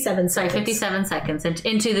 57 Sorry, seconds. 57 seconds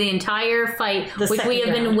into the entire fight, The which we have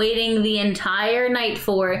second been round. waiting the entire night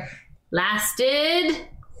for, lasted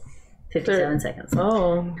 57 seconds.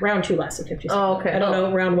 Oh. Round 2 lasted 50 seconds. Oh, okay. I don't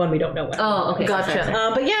know. Round 1, we don't know what. Oh, okay. Gotcha.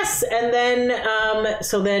 Sorry. But yes, and then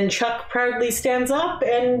so then Chuck proudly stands up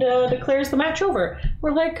and declares the match over.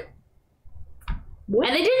 We're like, And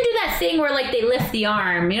they didn't do that thing where like they lift the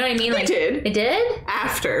arm. You know what I mean? Like did. They did?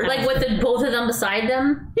 After. Like with both of them beside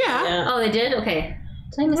them? yeah. yeah. Oh, they did? Okay.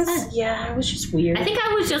 Did I miss that? Yeah, it was just weird. I think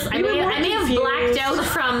I was just, I were more may have confused. blacked out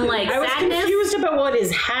from like I was sadness. confused about what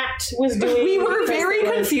his hat was doing. We were because very it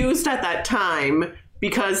was- confused at that time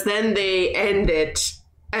because then they end it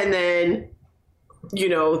and then you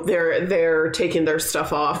know they're taking their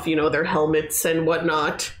stuff off, you know, their helmets and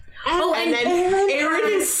whatnot. Oh, And then Aaron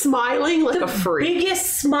is smiling like a freak.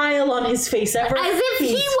 Biggest smile on his face ever. As if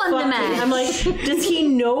he He's won the fucking- match. I'm like, does he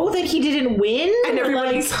know that he didn't win? And Or,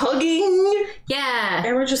 everybody's like, hugging. Yeah.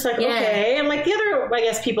 and we're just like, Yeah. okay. And like the other, I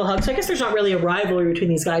guess, people hug. So I guess there's not really a rivalry between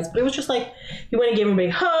these guys. But it was just like, he went and gave him a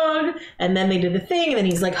big hug. And then they did the thing. And then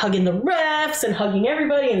he's like hugging the refs and hugging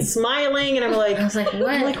everybody and smiling. And I'm like, I was like, what?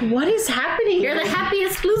 I'm like, what is happening? You're the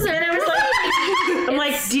happiest loser. And I was like, I'm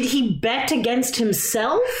like, did he bet against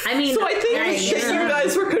himself? I mean, So I think yeah, that you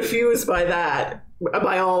guys were confused by that.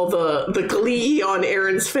 By all the glee on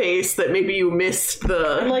Aaron's face that maybe you missed I'm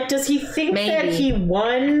the like, does he think Maybe. that he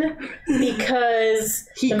won because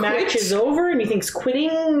He the match quit? is over and he thinks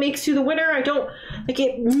quitting makes you the winner? I don't, like,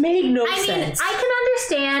 it made no I mean, sense. I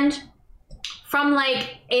can understand from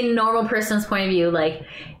like a normal person's point of view. Like,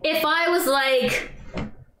 if I was like,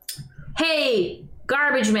 "Hey,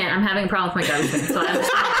 garbage man," I'm having a problem with my garbage man, so I was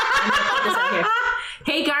I'm gonna put this out here.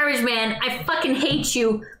 Hey, garbage man, I fucking hate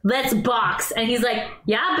you. Let's box. And he's like,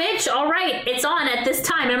 yeah, bitch, all right, it's on at this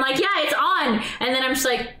time. And I'm like, yeah, it's on. And then I'm just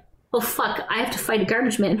like, well, fuck, I have to fight a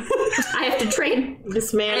garbage man. I have to train.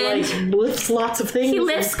 This man like lifts lots of things. He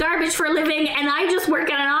lifts garbage for a living, and I just work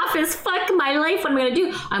at an office. Fuck my life. What am I gonna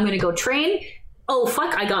do? I'm gonna go train. Oh,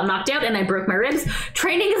 fuck, I got knocked out and I broke my ribs.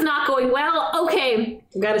 Training is not going well. Okay.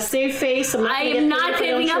 Got to save face. I am not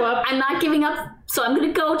giving up. I'm not giving up. So I'm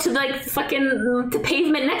going to go to like fucking the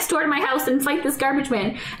pavement next door to my house and fight this garbage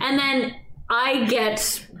man. And then I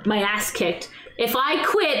get my ass kicked. If I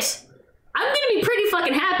quit, I'm going to be pretty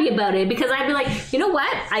fucking happy about it because I'd be like, you know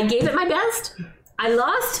what? I gave it my best. I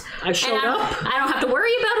lost. I showed up. I don't have to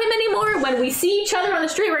worry about him anymore. When we see each other on the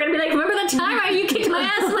street, we're going to be like, remember that time you kicked my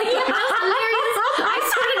ass? Like, yeah, that was hilarious. I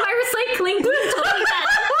started my recycling. Please tell me that.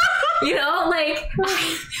 You know, like,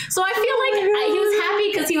 so I feel like he was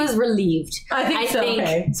happy because he was relieved. I think so.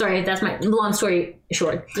 Okay. Sorry, that's my long story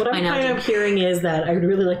short. What I'm kind of hearing is that I would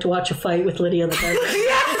really like to watch a fight with Lydia the Garbage.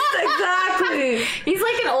 Yes, exactly. He's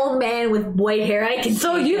like an old man with white hair. I can.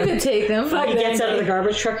 So you could take them. He gets out of the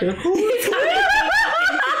garbage truck and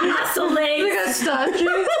muscle legs. Like a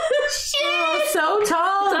statue. Shit. Oh, so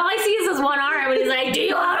tall. So all I see is his one arm, and he's like, "Do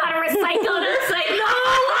you know how to recycle?" And it's like, "No."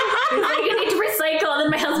 He's like, "You need to recycle." And then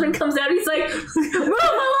my husband comes out. He's like, "Move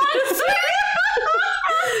along, sir."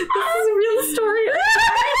 This is a real story.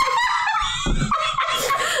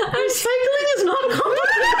 recycling is not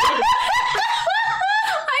complicated.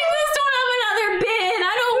 I just don't have another bin.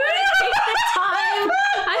 I don't want to take the time.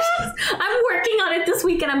 I'm working on it this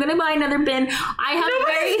week, and I'm going to buy another bin. I have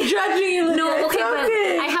Nobody's judging you. No, It's okay, but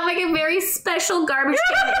I have like a very special garbage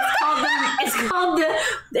can. It's called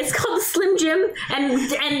the Slim Jim, and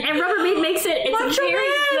Rubbermaid makes it. It's Macho very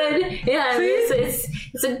Man. good. Yeah,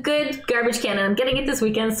 it's a good garbage can, and I'm getting it this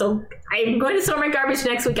weekend. So I'm going to sort my garbage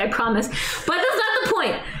next week, I promise. But that's not the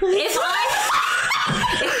point. If I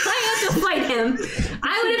had to fight him,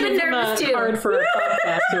 I would have been nervous too. Card for a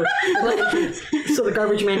podcast, so the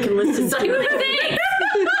garbage man can listen. So to he would it. think.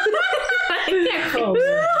 Oh,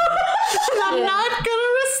 I'm not gonna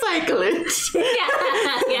recycle it.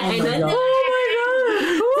 Yeah, I know. Oh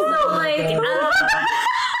So, like,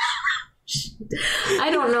 I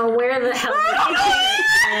don't know where the hell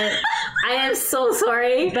I am so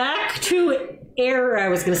sorry. back to Aaron. I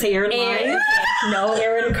was going to say Aaron. Aaron. No,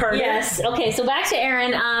 Aaron Carter. Yes. Okay. So back to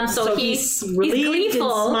Aaron. So he's relieved and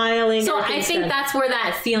gleeful, smiling. So I everything's think done. that's where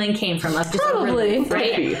that feeling came from. Of just Probably. relief,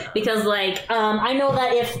 right? Maybe. Because like I know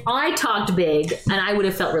that if I talked big, and I would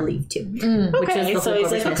have felt relieved too. Which is Okay, the so whole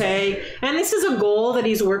he's like, garbage okay. And this is a goal that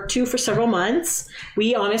he's worked to for several months.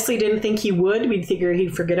 We honestly didn't think he would. We'd figure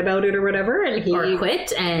he'd forget about it or whatever. And he or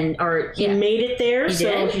quit or he made it there. He so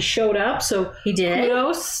did. he showed up. So He did.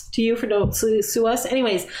 kudos to you for don't sue us.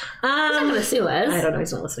 Anyways, He's not gonna sue us. I don't know.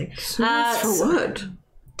 He's not listening. For what?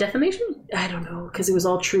 Defamation? I don't know because it was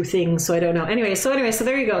all true things. So I don't know. Anyway, so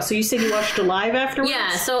there you go. So you said you watched a live afterwards?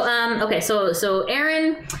 Yeah. So okay. So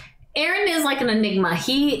Aaron is like an enigma.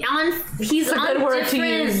 He's on good word to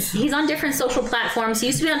use. He's on different social platforms. He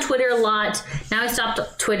used to be on Twitter a lot. Now he stopped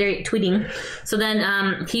tweeting. So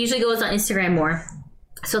then he usually goes on Instagram more.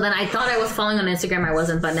 So then I thought I was following on Instagram. I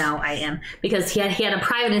wasn't, but now I am because he had a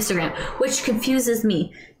private Instagram, which confuses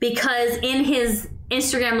me because in his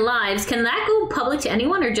Instagram lives, can that go public to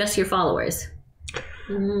anyone or just your followers?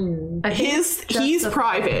 He's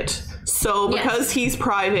private. So because he's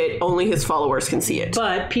private, only his followers can see it.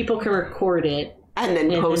 But people can record it And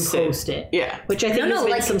then and post then it. post it. Yeah. Which I think No, has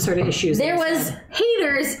been like, some sort of issues. There was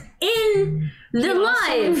haters in the He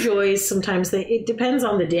also live. enjoys sometimes. It depends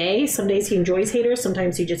on the day. Some days he enjoys haters.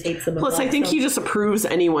 Sometimes he just hates them. Plus, I think he just approves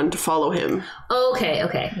anyone to follow him. Okay.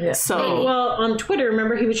 So Well, on Twitter,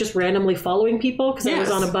 remember he was just randomly following people because I was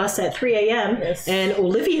Yes. on a bus at 3 a.m. and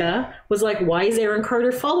Olivia was like, "Why is Aaron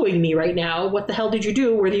Carter following me right now? What the hell did you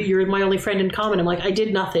do? You're my only friend in common." I'm like, "I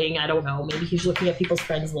did nothing. I don't know. Maybe he's looking at people's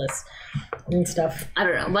friends lists and stuff." I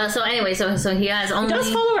don't know. Well, so anyway, so he has only. He does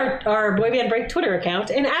follow our Boy Band Break Twitter account,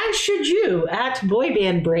 and as should you at Boy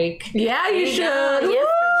Band Break. Yeah, you should. Yes.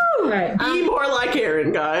 All right. be more like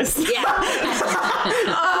Aaron, guys. Yeah.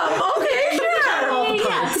 Okay, sure.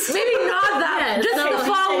 Yeah. Maybe not that. Yeah, just so the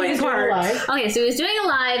following part. Okay, so he was doing a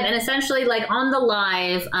live, and essentially, like on the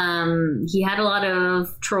live, he had a lot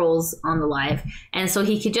of trolls on the live, and so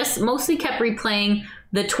he could just mostly kept replaying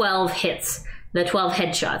the 12 hits. the 12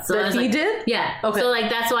 headshots. So I was That he like, did? Yeah. Okay. So like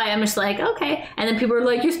that's why I'm just like, okay. And then people were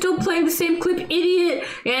like, "You're still playing the same clip, idiot."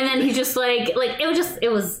 And then he just like it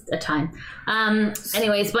was a time.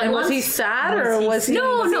 Anyways, but And was once- he sad or was he?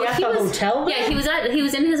 No, Was no, he at he the was hotel Yeah, then? he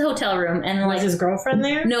was in his hotel room and Was like his girlfriend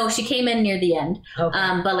there? no, she came in near the end.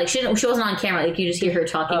 Okay. But like she wasn't on camera. Like you just hear her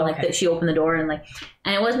talking like Okay. that. She opened the door and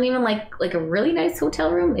and it wasn't even like a really nice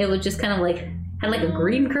hotel room. It was just kind of like had like a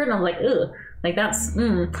green curtain. I was like, ugh, like that's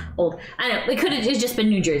old. I don't know. It's just been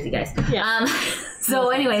New Jersey, guys. Yeah. So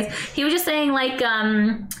anyways, he was just saying like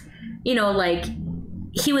like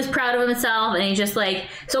he was proud of himself and he's just like,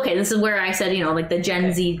 so okay, this is where I said, like the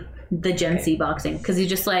Gen Z boxing, because he's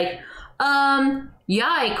just like, yeah,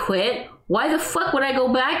 I quit. Why the fuck would I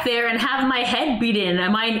go back there and have my head beat in?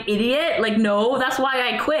 Am I an idiot? Like, no, that's why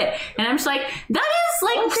I quit. And I'm just like, that is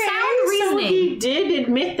like sound So reasoning. he did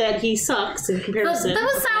admit that he sucks in But comparison. that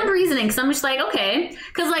was sound reasoning. So I'm just like, okay.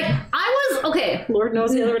 Because like, I was, okay. Lord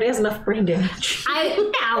knows the other day has enough brain damage.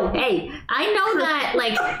 I know that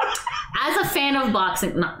like as a fan of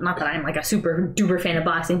boxing, not that I'm like a super duper fan of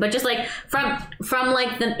boxing, but just like from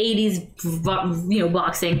like the 80s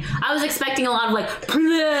boxing, I was expecting a lot of like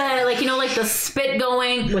like the spit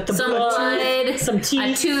going With the some blood, some a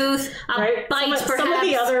teeth, tooth, a right? bite perhaps. Some of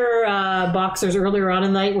the other boxers earlier on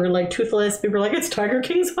in the night were like toothless. People were like, "It's Tiger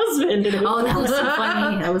King's husband." And it Oh, that was so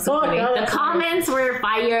funny. That was so Oh, funny. God, The that's comments were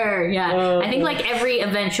fire. Yeah. Oh, I think yeah. like every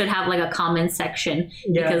event should have like a comment section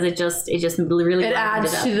Yeah. because it just really It rounded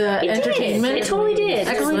adds up. to the It did. entertainment. It totally did.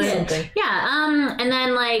 It totally Excellent. did. Yeah.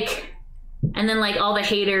 And then like all the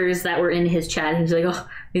haters that were in his chat, he was like, "Oh,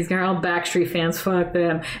 these are all Backstreet fans. Fuck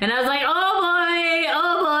them." And I was like, "Oh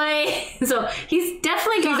boy." So he's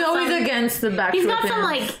definitely got He's always some, against the Backstreet he's got some fans.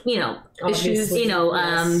 like issues.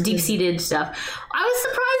 Yes. deep-seated stuff. I was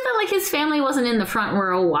surprised that like his family wasn't in the front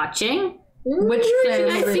row watching. Which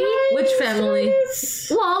family? see? Which family?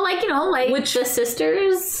 Well, like Which- the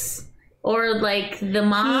sisters or like the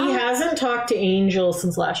mom. He hasn't talked to Angel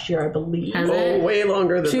since last year, I believe. Has Oh, it? way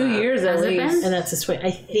longer than 2 that. years at Has it least. been? And that's his way.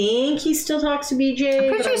 I think he still talks to BJ. Pretty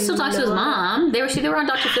but sure he I'm still talks to his not- mom. They were on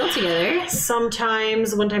Dr. Phil together.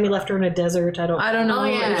 Sometimes. One time he left her in a desert. I don't know Oh,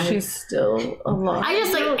 yeah. if she's still alive. I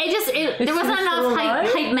just like there Is wasn't she enough still alive?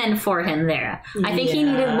 hype men for him there. I think he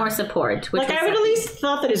Yeah. needed more support. Which Like, was I would at least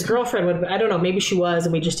thought that his girlfriend would. I don't know. Maybe she was,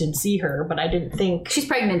 and we just didn't see her. But I didn't think. she's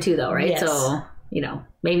pregnant too, though, right? Yes. So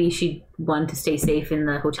maybe she wanted to stay safe in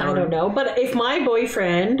the hotel I room. don't know. But if my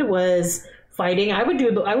boyfriend was fighting, I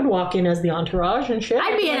would walk in as the entourage and shit.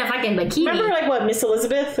 I'd be in a fucking bikini. Remember, like what Miss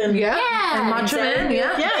Elizabeth and Yeah. Yeah. And Macho Man,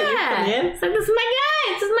 yeah. yeah, you come in. It's like, this is my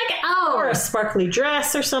guy. This is my guy. Or Oh. a sparkly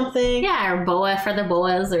dress or something. Yeah, or boa for the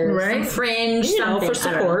boas or some Right. fringe, You know, something. for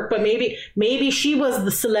support, but maybe she was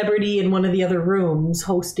the celebrity in one of the other rooms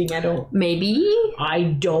hosting. I don't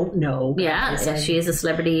know. Yeah, guys. she is a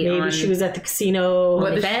celebrity. Maybe on she was at the casino.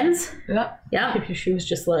 OnlyFans. Yeah. Yeah, Maybe she was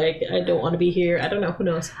just like, I don't want to be here. I don't know. Who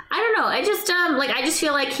knows? I don't know. I just I just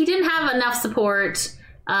feel like he didn't have enough support.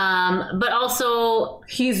 But also,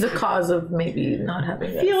 He's the cause of maybe not having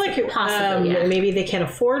I that. feel like Possibly, yeah. maybe they can't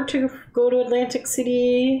afford to go to Atlantic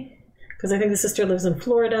City. Because I think the sister lives in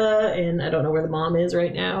Florida, and I don't know where the mom is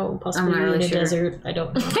right now. Possibly I'm not really in a sure. desert. I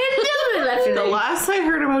don't know. The last I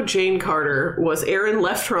heard about Jane Carter was Aaron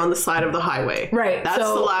left her on the side of the highway. Right. That's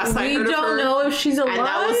so the last I heard we of her. don't know if she's alive. And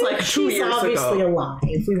that was like 2 She's years obviously ago. alive.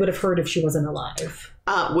 We would have heard if she wasn't alive.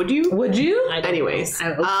 Would you? Would you? I don't Anyways,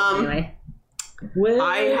 I hope so, anyway. Where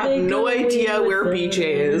I have they no going idea with where her? BJ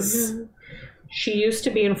is. She used to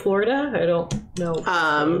be in Florida. I don't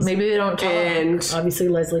know. Maybe they don't talk. And Obviously,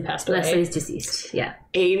 Leslie passed away. Leslie's deceased. Yeah.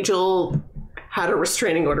 Angel had a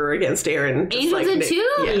restraining order against Aaron. just Angel like did Nick. too?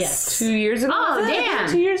 Yes. 2 years ago. Oh, was it? damn.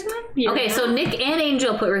 2 years ago? Yeah. Okay, so Nick and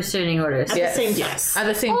Angel put restraining orders. At Yes. the same time. Yes. At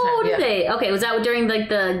the same Oh, time. did yeah. they? Okay, was that during like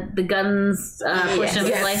the guns portion of his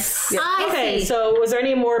Yes. life? Yes. I Okay, see. so was there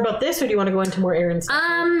any more about this, or do you want to go into more Aaron stuff?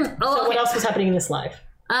 Oh, So okay. what else was happening in this live?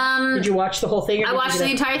 Did you watch the whole thing? Or I did you watched get the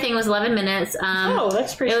a- entire thing. It was 11 minutes. Oh,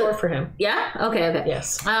 that's pretty short for him. Yeah. Okay.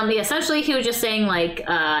 Yes. Yeah, essentially, he was just saying like,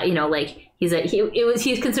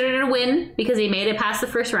 he's considered it a win because he made it past the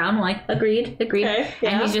first round. Like, agreed. Okay, yeah.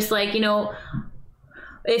 And he's just like,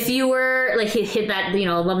 if you were like he hit that,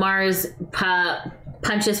 Lamar's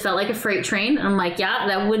punches felt like a freight train. I'm like, yeah,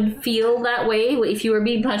 that would feel that way if you were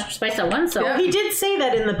being punched by someone. So Yeah. He did say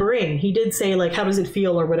that in the ring. He did say, like, how does it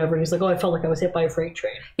feel or whatever. And he's like, oh, I felt like I was hit by a freight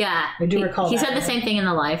train. yeah, I do recall he that. said the same thing in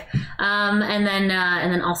the live. And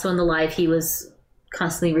then also in the live, he was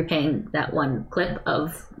constantly repaying that one clip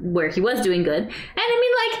of where he was doing good. And I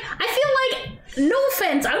mean, like, I feel like no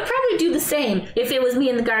offense, I would probably do the same if it was me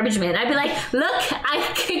and the garbage man. I'd be like, look,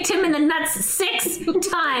 I kicked him in the nuts 6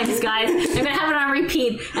 times, guys. I'm gonna have it on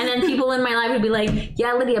repeat. And then people in my life would be like,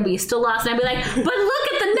 yeah, Lydia, but you still lost. And I'd be like, but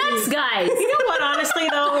look at the nuts, guys. You know what, honestly,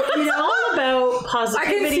 though, all about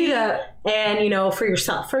positivity. I can see that. And, for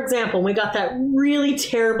yourself. For example, we got that really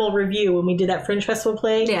terrible review when we did that Fringe Festival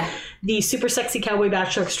play. Yeah. The Super Sexy Cowboy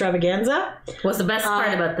Bachelor Extravaganza. What's the best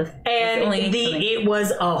part about the... And it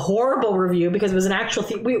was a horrible review because it was an actual...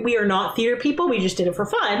 we are not theater people. We just did it for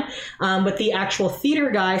fun. But the actual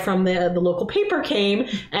theater guy from the local paper came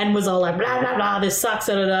and was all like, blah, blah, blah, this sucks,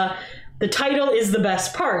 da, da, da. The title is the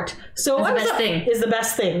best part. So Is the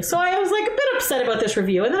best thing. So I was like a bit upset about this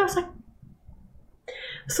review. And then I was like...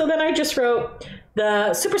 So then I just wrote,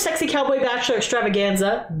 the Super Sexy Cowboy Bachelor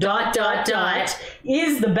Extravaganza, ...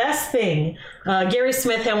 is the best thing. Gary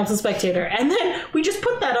Smith, Hamilton Spectator. And then we just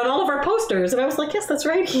put that on all of our posters. And I was like, yes, that's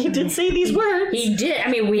right. He did say these words. He did. I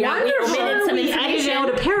mean, we omitted some We information. edited out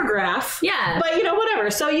a paragraph. Yeah. But,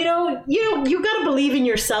 whatever. So, you got to believe in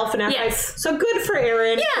yourself. And Yes. So good for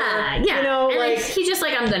Aaron. Yeah, yeah. And he's just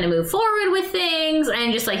like, I'm going to move forward with things.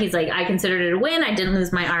 And just like, he's like, I considered it a win. I didn't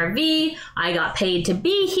lose my RV. I got paid to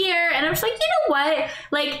be here. And I'm just like, you know what?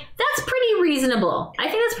 Like, that's pretty reasonable. I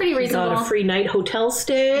think that's pretty reasonable. Got a free night hotel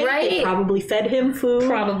stay. Right. They probably fed him food.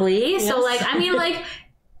 Probably. Yes. So, like, I mean, like,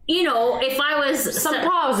 if I was... Some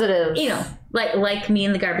positives. Like me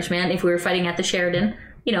and the garbage man, if we were fighting at the Sheridan,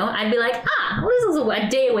 I'd be like, this is a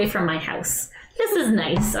day away from my house. This is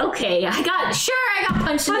nice. Okay, I got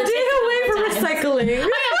punched in the tits. A day away from recycling. I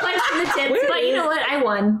got punched in the tits, but you know what? I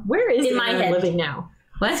won. Where is in my Aaron head living now?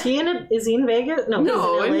 What? Is he in Vegas? No,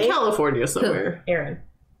 No, he's in LA. California somewhere. Aaron.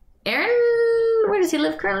 Aaron, where does he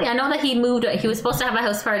live currently? I know that he moved. He was supposed to have a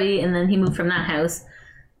house party, and then he moved from that house.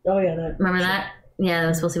 Oh yeah, that. Remember that? Yeah, it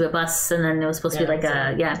was supposed to be a bus, and then it was supposed to be like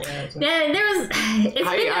a there was.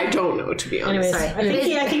 I don't know, to be honest. Anyways,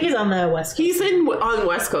 Sorry. I think he's on the West Coast. He's on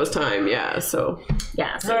West Coast time, yeah. So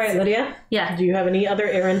Yeah. So All right, Lydia. Yeah. Do you have any other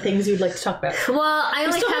Aaron things you'd like to talk about? Well, I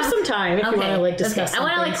We still have some time if you want to discuss. I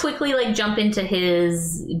want to quickly jump into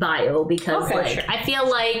his bio because sure. I feel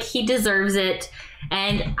like he deserves it.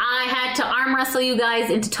 And I had to arm wrestle you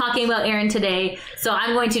guys into talking about Aaron today, so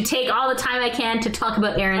I'm going to take all the time I can to talk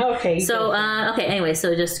about Aaron. Okay. So, anyway,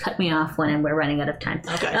 so just cut me off when we're running out of time.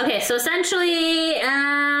 Okay, so essentially,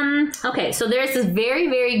 so there's this very,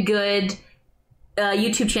 very good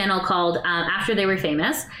YouTube channel called After They Were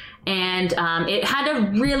Famous. And it had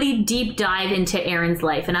a really deep dive into Aaron's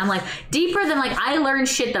life. And I'm like, deeper than I learned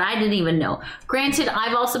shit that I didn't even know. Granted,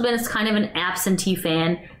 I've also been kind of an absentee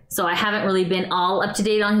fan. So I haven't really been all up to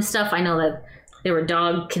date on his stuff. I know that there were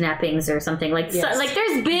dog kidnappings or something there's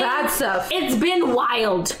been bad stuff. It's been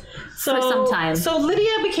wild for some time. So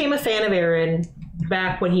Lydia became a fan of Aaron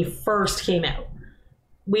back when he first came out.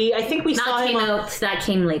 I think we saw him out. That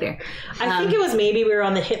came later. I think it was maybe we were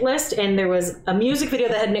on the hit list and there was a music video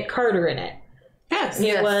that had Nick Carter in it. yes,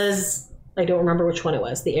 It was, I don't remember which one it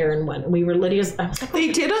was, the Aaron one. We were Lydia's. I was like,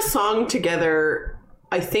 they did a song together.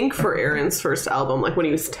 I think for Aaron's first album, when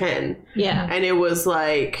he was 10. yeah. And it was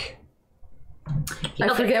like...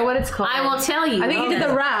 I forget what it's called. I will tell you. I think he did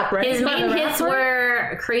the rap, right? His main hits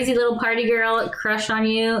were Crazy Little Party Girl, Crush on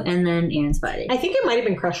You, and then Aaron's Body. I think it might have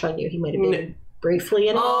been Crush on You. He might have been briefly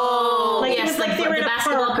in it. Oh, it yes, was like they were in a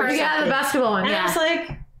basketball park or card. Yeah, the basketball one. And Yeah. I was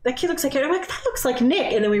like, that kid looks like Aaron. I'm like, that looks like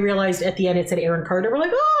Nick. And then we realized at the end it said Aaron Carter. We're like,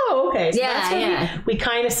 oh, okay. So Yeah, that's when yeah. we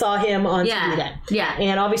kind of saw him on TV then. Yeah.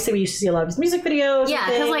 And obviously we used to see a lot of his music videos. Yeah,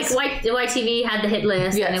 because YTV had the hit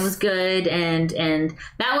list and it was good, and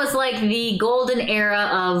that was the golden era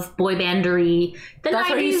of boy bandery. That's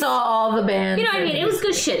where you saw all the bands. You know what I mean? It was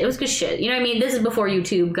good shit. You know what I mean? This is before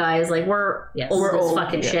YouTube, guys. We're old as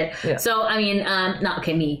fucking shit. Yeah. So I mean,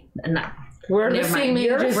 me, not. We're the Never same mind.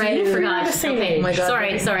 age as Right? you. Forgot. the same Okay. age. Oh my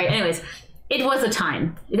God. Sorry. Anyways, it was a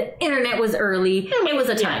time. The internet was early. It was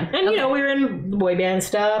a time. And we were in boy band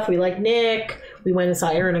stuff. We liked Nick. We went and saw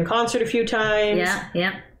Aaron in concert a few times.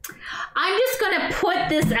 Yeah. I'm just gonna put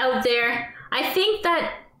this out there. I think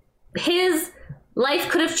that his life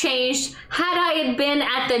could have changed had I had been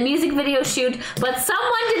at the music video shoot, but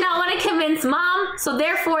someone did not want to convince Mom, so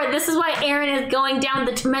therefore this is why Aaron is going down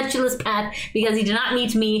the tumultuous path, because he did not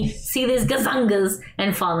meet me, see these gazungas,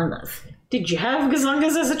 and fall in love. Did you have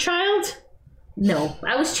gazungas as a child? No,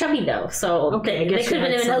 I was chubby though, so Okay, I they guess could you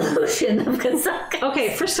have been had an some. illusion of gazungas.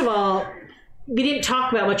 Okay, first of all, we didn't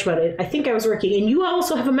talk much about it. I think I was working, and you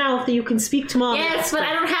also have a mouth that you can speak to Mom. Yes, but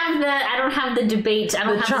I don't have the debate. I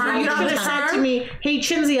don't have charm. the You should have charm. said to me, "Hey,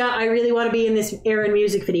 Chinzia, I really want to be in this Aaron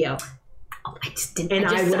music video." Oh, I just didn't. And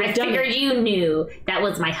I would I have done figured it. you knew that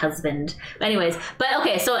was my husband. But anyways,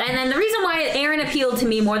 okay. So and then the reason why Aaron appealed to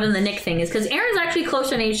me more than the Nick thing is because Aaron's actually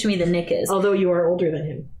closer in age to me than Nick is. Although you are older than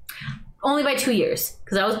him. Only by 2 years.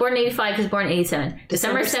 Because I was born in 85, he was born in 87.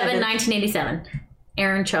 December 7, 1987.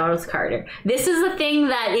 Aaron Charles Carter. This is the thing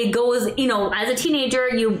that it goes, as a teenager,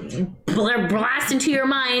 you blast into your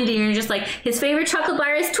mind and you're just like, his favorite chocolate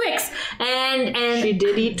bar is Twix. And She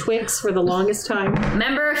did eat Twix for the longest time.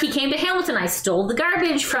 remember, he came to Hamilton. I stole the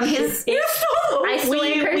garbage from his... I stole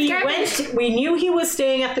Kurt's garbage. We knew he was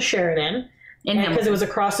staying at the Sheridan. In Because Hamilton. it was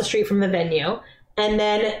across the street from the venue. And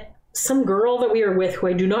then some girl that we were with, who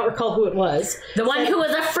I do not recall who it was. The one who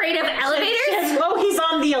was afraid of elevators? Said, oh, he's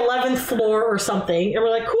on the 11th floor or something. And we're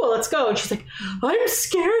like, cool, let's go. And she's like, I'm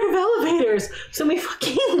scared of elevators. So we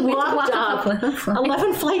fucking walked up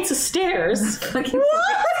 11 flights of stairs.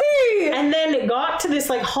 And then it got to this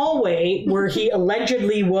like hallway where he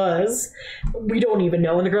allegedly was. We don't even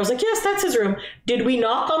know. And the girl's like, yes, that's his room. Did we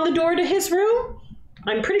knock on the door to his room?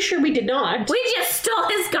 I'm pretty sure we did not. We just stole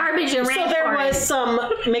his garbage and ran So there for was it. some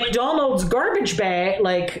McDonald's garbage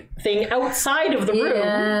bag thing outside of the room.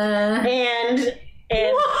 Yeah. And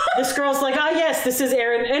this girl's like, yes, this is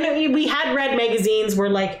Aaron. And we had read magazines where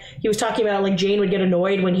like he was talking about like Jane would get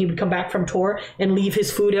annoyed when he would come back from tour and leave his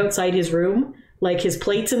food outside his room, like his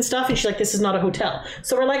plates and stuff. And she's like, this is not a hotel.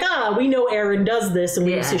 So we're like, we know Aaron does this and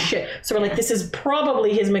we use his shit. So we're like, this is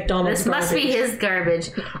probably his McDonald's This must be his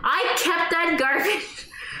garbage. I kept that garbage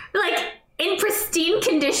like in pristine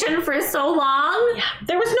condition for so long. Yeah.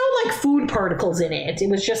 There was no like food particles in it. It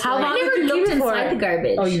was just How like, long I never did you looked keep it for? inside the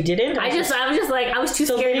garbage. oh, you didn't? I was just like, I was too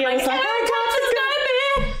So scared. Lydia I'm was like, like, Aaron touched his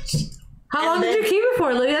garbage. How long And did then- you keep it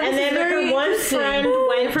for, Lydia? And then her one friend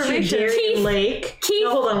went to Darien Lake. Keith.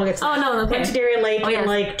 No, hold on, we'll get to that. Oh, no, okay. Went to Darien Lake yes. and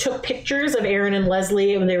like took pictures of Aaron and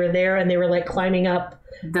Leslie when they were there, and they were like climbing up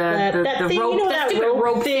The thing, rope, that stupid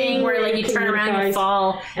rope thing where like you can turn around and guys-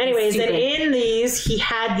 fall. Anyways, and Stupid. in these, he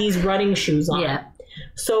had these running shoes on. Yeah.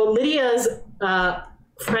 So Lydia's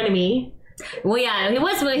frenemy. Well, yeah,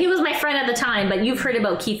 he was my friend at the time, but you've heard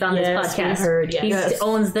about Keith on Yes, this podcast. we heard, yes. He Yes.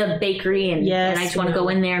 owns the bakery, and Yes, I just we want to go know.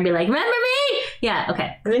 in there and be like, remember me? Yeah,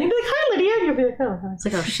 okay. And then he'd be like, hi, Lydia. And you'll be like, oh, hi. It's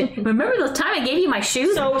like, oh shit. Remember the time I gave you my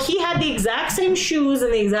shoes? So he had the exact same shoes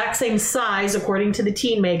and the exact same size according to the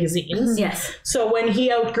teen magazines. Yes. So when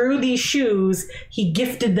he outgrew these shoes, he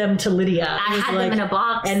gifted them to Lydia. I He was had like- them in a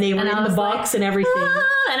box. And they were I in the was box like, and everything.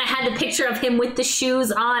 "Ah," and I had the picture of him with the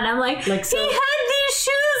shoes on. I'm like, Like, so- he had these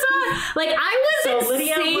shoes on. Like, I So was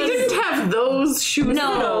Lydia insane. was- You didn't have those shoes.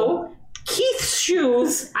 No. No. Keith's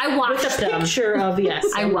shoes I washed with a them. picture of, yes.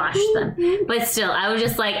 I washed them. But still, I was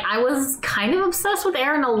just like, I was kind of obsessed with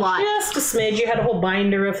Aaron a lot. Just a smidge. You had a whole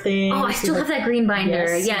binder of things. Oh, I still have that green binder.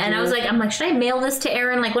 Yes, yeah, you and do. I was like, should I mail this to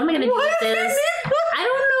Aaron? Like, what am I going to do with this? I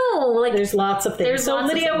don't know. Like, There's lots of things. There's So lots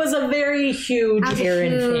of Lydia things. was a very huge I was a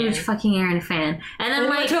Aaron huge fan. fucking Aaron fan. And then We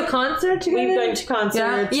like, went to a concert together? We've been to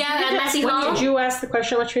concerts. Yeah, at Massey When Hall. did you ask the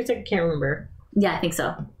question? What I can't remember. yeah, I think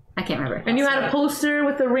so. I can't remember. And you had a poster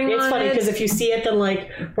with the ring It's on funny it. because if you see it, then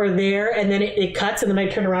like we're there, and then it cuts, and then I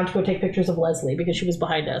turn around to go take pictures of Leslie because she was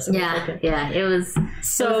behind us. And Yeah, it was yeah, it was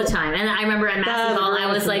So- a time. And I remember at Massey That Hall,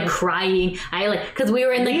 I was like was- crying. I like because we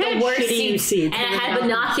were in like We the had worst shitty seats, seats. and I We had had-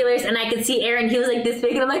 binoculars, and I could see Aaron. He was like this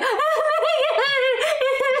big, and I'm like,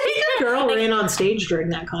 girl ran on stage during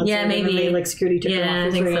that concert. Yeah, And then maybe. they like security took her Yeah, off. I It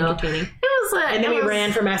was think very so. entertaining. It was, And then it we was-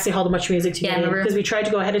 ran for Massey Hall to Much Music to Yeah, get in remember? because we tried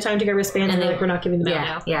to go ahead of time to get wristbands, and they- they're like, we're not giving them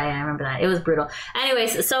out Yeah, now. yeah, I remember that. It was brutal.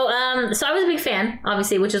 Anyways, so I was a big fan,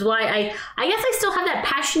 obviously, which is why I guess I still have that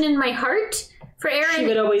passion in my heart for She Aaron.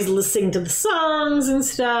 would always listen to the songs and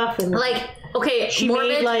stuff, and Like, okay, She morbid,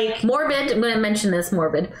 made, like- morbid. I'm gonna mention this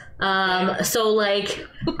morbid. So like,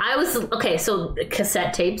 I was okay. So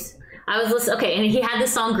cassette tapes. I was listening. Okay, and he had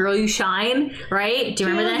this song "Girl You Shine," right? Do you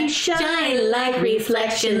remember Girl, that? you shine like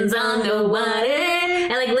reflections on the water.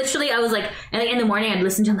 And like literally, I was like, and like in the morning, I'd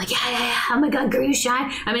listen to him like, yeah. Oh my God, girl, you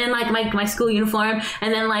shine. I mean, in like my school uniform,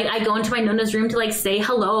 and then like I go into my Nona's room to like say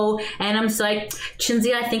hello, and I'm just like,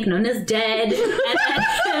 Chinzy, I think Nona's dead,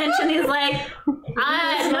 and then Chinzy's like,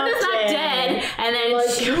 Nona's not dead, and then like,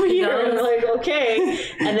 she come here. goes, And I'm like, okay.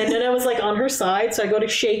 And then Nana was like on her side, so I go to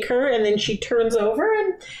shake her, and then she turns over,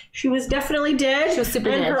 and she was definitely dead. She was super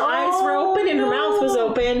and dead. her eyes were open, and her no. mouth was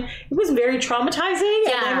open. It was very traumatizing.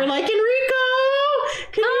 Yeah. And then we're like, Enrico,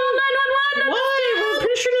 can you... Why? We're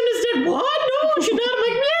pretty sure Nana's dead. What? No, she's not. I'm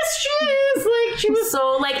like, yes, she is. Like, she was...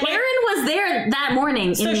 So like Aaron was there that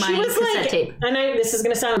morning So in she my was cassette like, tape. and this is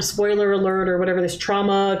going to sound spoiler alert or whatever, this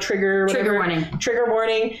trauma trigger, whatever. Trigger warning. Trigger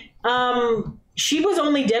warning. she was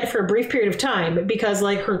only dead for a brief period of time because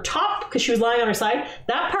like her top, because she was lying on her side,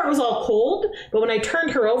 that part was all cold, but when I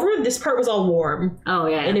turned her over, this part was all warm. Oh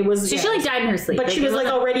yeah. And it was she like died in her sleep. But she was like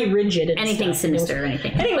already rigid and anything stuff. sinister or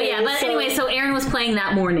anything. Anyway, Anyway, so Aaron was playing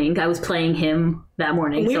that morning. I was playing him that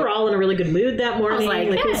morning. We were all in a really good mood that morning. I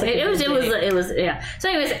was like, it was yeah. So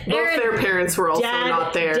anyways, Both their parents were also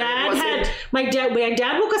not there. My dad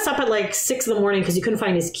woke us up at like 6 a.m. because he couldn't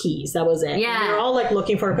find his keys. That was it. Yeah. And we were all like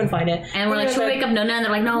looking for it, couldn't find it. And we're like, should we wake up Nona? And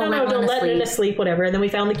they're like, no, don't let Nona sleep, whatever. And then we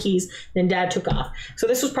found the keys. Then Dad took off. So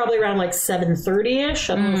this was probably around like 7:30ish.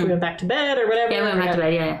 I don't know if we went back to bed or whatever. Yeah, we went back to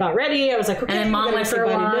bed. Yeah. Got ready. I was like, okay. And then Mom went for a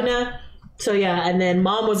walk. So yeah, and then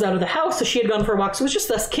Mom was out of the house, so she had gone for a walk. So it was just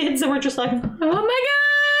us kids, and we're just like, oh my god.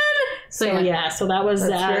 So that was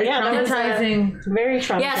very traumatizing. Very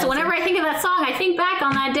traumatizing. Yeah, so whenever I think of that song, I think back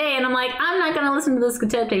on that day, and I'm like, I'm not going to listen to this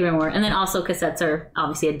cassette tape anymore. And then also cassettes are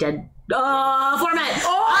obviously a dead format.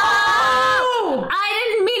 Oh! I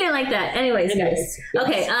didn't mean it like that. Anyways, guys. Yes.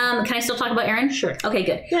 Okay, can I still talk about Aaron? Sure. Okay,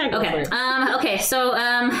 good. Yeah, go for it. Okay, so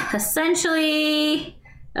essentially...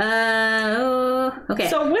 okay.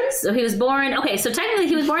 So he was born. Okay, so technically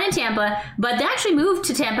he was born in Tampa, but they actually moved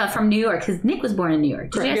to Tampa from New York because Nick was born in New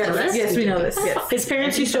York. Did you guys know this? Yes, we know this. Yes. His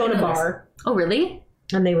parents used to own a bar. Oh, really?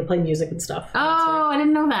 And they would play music and stuff. Oh, I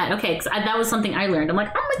didn't know that. Okay, because that was something I learned. I'm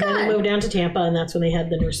like, oh my god. And they moved down to Tampa, and that's when they had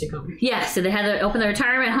the nursing home. Yeah, so they had to open the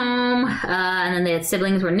retirement home, and then they had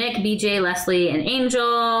siblings were Nick, BJ, Leslie, and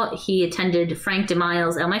Angel. He attended Frank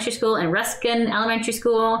DeMiles Elementary School and Ruskin Elementary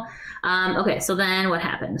School. Okay, so then what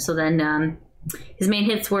happened? So then his main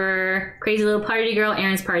hits were Crazy Little Party Girl,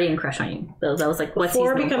 Aaron's Party, and Crush on You. That was like what's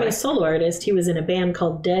before becoming a solo artist, he was in a band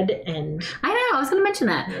called Dead End. I know, I was going to mention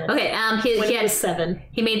that. Yes. Okay, he was 7.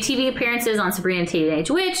 He made TV appearances on Sabrina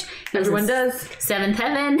Teenage Witch. Everyone does. Seventh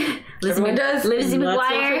Heaven. Everyone does. Lizzie McGuire.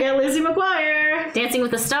 Let's not forget Lizzie McGuire. Dancing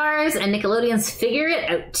with the Stars, and Nickelodeon's Figure It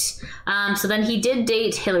Out. So then he did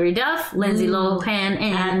date Hilary Duff, Lindsay Lohan,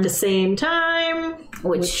 and at the same time,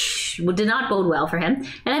 which did not bode well for him. And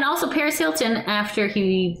then also Paris Hilton after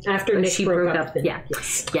Nick broke up. Yeah.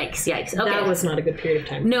 Yes. Yikes. Okay. That was not a good period of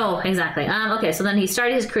time. No, exactly. Okay, so then he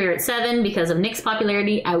started his career at 7 because of Nick's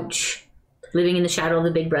popularity. Ouch. Living in the shadow of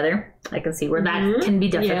the big brother. I can see where that can be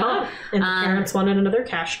difficult. Yeah. And the parents wanted another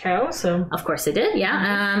cash cow, so... Of course they did,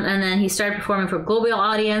 yeah. And then he started performing for a global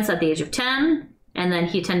audience at the age of 10. And then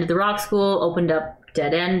he attended the rock school, opened up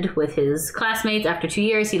Dead End with his classmates. After 2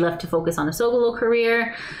 years, he left to focus on a solo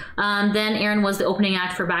career. Then Aaron was the opening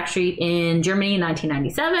act for Backstreet in Germany in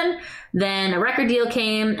 1997. Then a record deal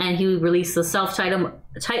came, and he released the self-titled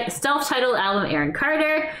album Aaron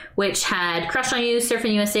Carter, which had Crush on You,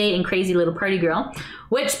 Surfing USA, and Crazy Little Party Girl,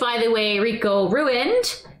 which, by the way, Rico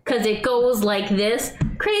ruined, because it goes like this.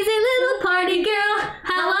 Crazy little party girl,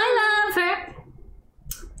 how I love her.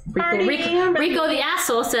 Rico the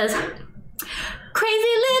asshole says,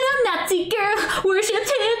 crazy little Nazi girl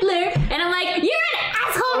worships Hitler. And I'm like, you're an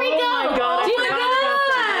asshole, Rico! Oh my god, Do you remember?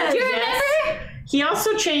 He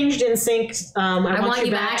also changed in sync. I want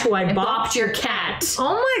you back to I bopped your cat.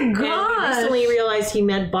 Oh my god! And we recently realized he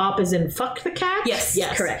meant bop as in fuck the cat. Yes,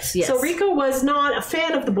 correct. Yes. So Rico was not a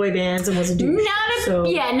fan of the boy bands and was a douche.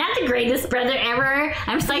 Not the greatest brother ever.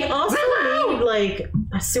 I'm just like, also made like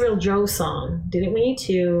a Cyril Joe song, didn't we?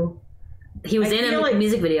 He was in a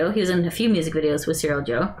music video. He was in a few music videos with Cyril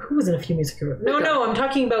Joe. Who was in a few music videos? No, I'm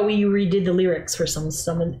talking about when you redid the lyrics for some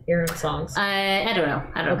Aaron songs. I don't know.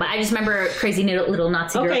 But I just remember Crazy Little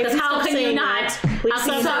Nazi Girl. Because how can you not? We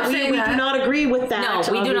do not agree with that.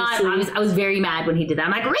 No, we do not. I was very mad when he did that.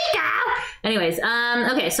 I'm like, Rico! Anyways,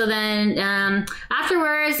 okay, so then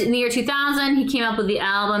afterwards, in the year 2000, he came up with the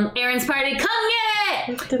album Aaron's Party, Come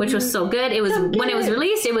Get It! Which was so good. It was when it was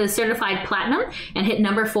released, it was certified platinum and hit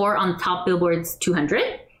number 4 on top Billboard's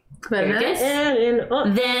 200. Then what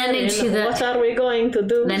are we going to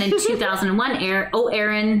do? Then in 2001,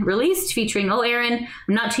 Aaron released, featuring Aaron,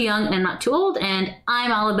 I'm Not Too Young and Not Too Old, and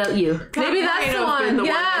I'm All About You. Maybe that's the one. One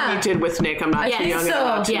that he did with Nick. I'm Not Too Young and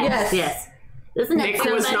Not Too Old. Yes. Nick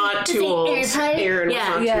was not too old. Aaron was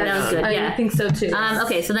not too young. That was good. I think so too.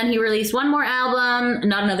 Okay, so then he released one more album,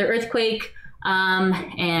 Not Another Earthquake, that's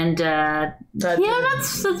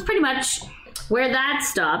pretty much where that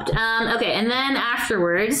stopped. Okay, and then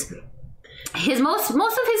afterwards, most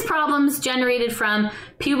of his problems generated from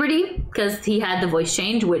puberty, because he had the voice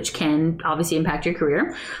change, which can obviously impact your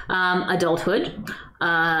career. Adulthood.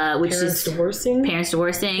 Which parents divorcing,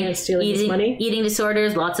 money, eating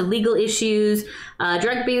disorders, lots of legal issues,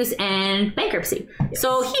 drug abuse, and bankruptcy. Yes.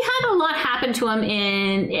 So he had a lot happen to him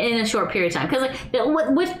in a short period of time. Because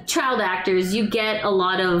with child actors, you get a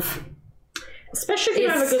lot of Especially if you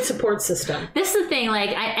have a good support system. This is the thing,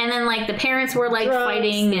 like, and then like the parents were like Drugs,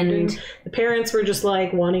 fighting, and the parents were just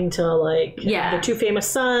like wanting to like have the two famous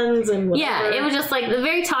sons and whatever. Yeah, it was just like the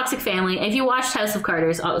very toxic family. If you watched House of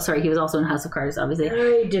Carters, oh sorry, he was also in House of Carters, obviously.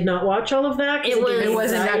 I did not watch all of that. It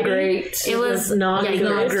wasn't that great. It was not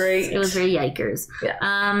yikers. great. It was very yikers. Yeah.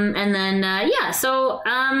 And then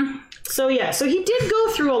So he did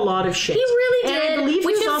go through a lot of shit. He really did. And I believe he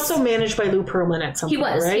was also managed by Lou Pearlman at some point,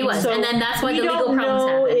 right? He was. So and then that's why the legal we problems don't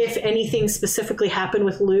know happened. if anything specifically happened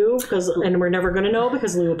with Lou, and we're never going to know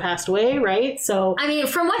because Lou passed away, right? So I mean,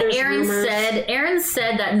 from what Aaron rumors.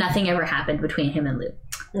 said that nothing ever happened between him and Lou.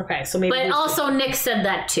 Okay, so maybe. But also Nick said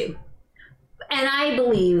that too. And I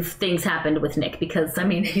believe things happened with Nick because, I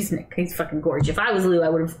mean, he's Nick. He's fucking gorgeous. If I was Lou, I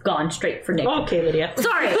would have gone straight for Nick. Okay, Lydia.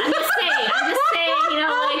 Sorry, I'm just saying,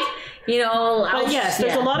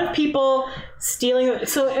 there's a lot of people stealing.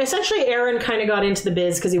 So essentially, Aaron kind of got into the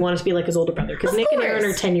biz because he wanted to be like his older brother. Because Nick and Aaron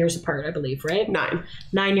are 10 years apart, I believe, right?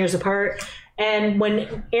 9 years apart. And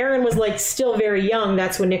when Aaron was like still very young,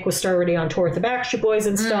 that's when Nick was starting on tour with the Backstreet Boys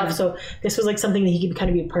and stuff. So this was like something that he could kind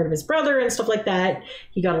of be part of his brother and stuff like that.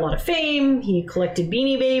 He got a lot of fame. He collected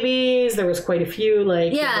Beanie Babies. There was quite a few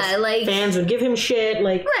fans would give him shit.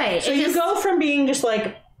 Like, right. So you go from being just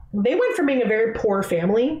like, they went from being a very poor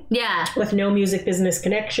family, with no music business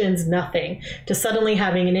connections, nothing, to suddenly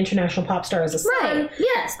having an international pop star as a son. Right.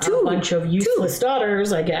 Yes. A bunch of useless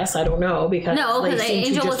daughters, I guess. I don't know because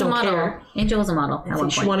Angel was a model. Care. Angel was a model at one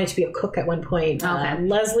point. She wanted to be a cook at one point. Okay.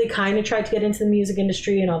 Leslie kind of tried to get into the music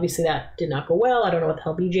industry, and obviously that did not go well. I don't know what the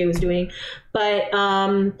hell BJ was doing, but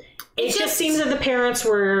it just seems that the parents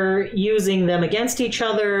were using them against each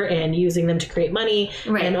other and using them to create money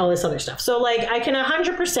and all this other stuff. So, like, I can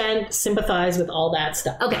 100% sympathize with all that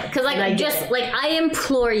stuff. Okay, because I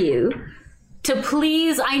implore you to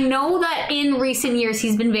please. I know that in recent years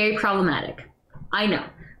he's been very problematic. I know,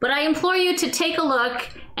 but I implore you to take a look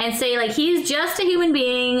and say, like, he's just a human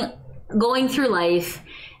being going through life,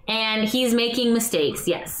 and he's making mistakes.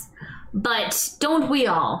 Yes, but don't we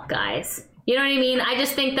all, guys? You know what I mean? I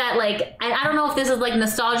just think that, like, I don't know if this is, like,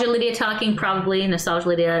 nostalgia Lydia talking, probably nostalgia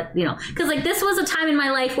Lydia, because, like, this was a time in my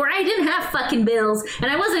life where I didn't have fucking bills, and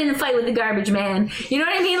I wasn't in a fight with the garbage man. You know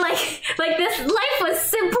what I mean? Like this life was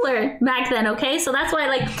simpler back then, okay? So that's why,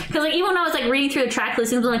 like, because, like, even when I was, like, reading through the track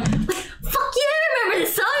listings, I'm like, fuck yeah, I remember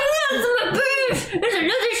this song. Yeah, this is my bitch. There's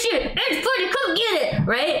another shit. It's funny, come get it,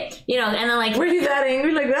 right? And then, like, were you that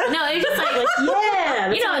angry like that? No, it's just like yeah,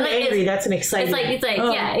 that's not angry. That's an exciting. It's like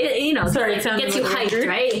yeah, sorry, it gets you hyped, angry.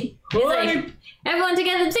 right? It's like everyone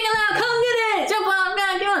together, sing aloud, come get it, jump on,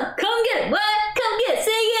 come get it, what? Come get it,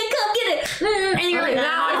 sing it, come get it, and you're like,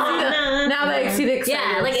 now that I see the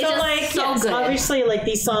excitement. yeah, like it's just so good. Obviously, like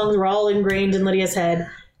these songs were all ingrained in Lydia's head.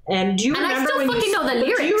 And do you remember I still fucking know the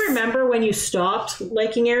lyrics. Do you remember when you stopped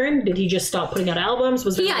liking Aaron? Did he just stop putting out albums?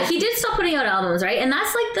 He did stop putting out albums, right? And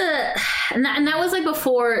that's like and that was like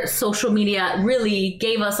before social media really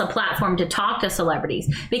gave us a platform to talk to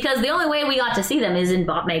celebrities, because the only way we got to see them is in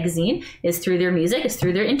Bop Magazine, is through their music, is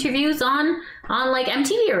through their interviews on like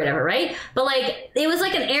MTV or whatever, right? But like it was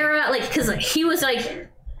like an era, like, because he was like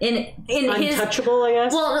in untouchable, I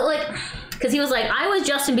guess. Well, like, because he was like, I was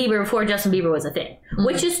Justin Bieber before Justin Bieber was a thing,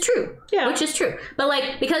 which is true. Yeah. Which is true. But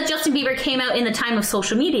like, because Justin Bieber came out in the time of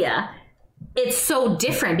social media, it's so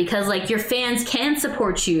different, because like your fans can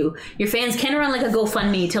support you. Your fans can run like a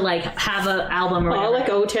GoFundMe to like have an album or whatever. Like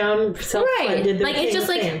O-Town self-funded. Right. Like it's just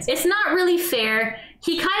like, it's not really fair.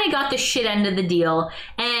 He kind of got the shit end of the deal.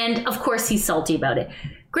 And of course he's salty about it.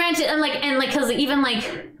 Granted, and like, because even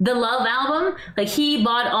like the Love album, like he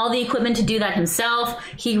bought all the equipment to do that himself.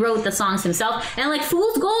 He wrote the songs himself, and like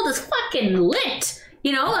Fool's Gold is fucking lit.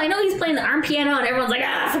 I know he's playing the arm piano, and everyone's like,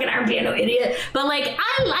 fucking arm piano, idiot. But like,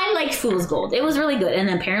 I liked Fool's Gold. It was really good. And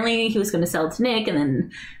then apparently he was going to sell it to Nick, and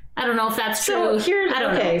then I don't know if that's true. I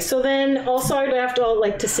don't know. So then also I'd have to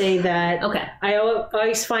like to say that I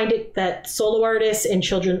always find it that solo artists and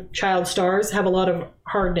child stars have a lot of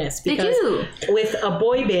hardness, because with a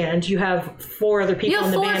boy band you have 4 other people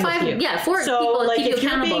in the band with you. Yeah, 4 so people like keep you if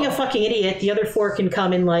you're accountable. being a fucking idiot, the other 4 can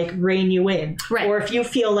come and like rein you in. Right. Or if you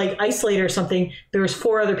feel like isolated or something, there's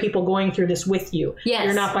 4 other people going through this with you. Yes.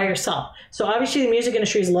 You're not by yourself. So obviously the music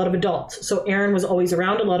industry is a lot of adults. So Aaron was always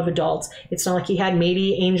around a lot of adults. It's not like he had,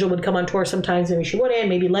 maybe Angel would come on tour sometimes, maybe she wouldn't,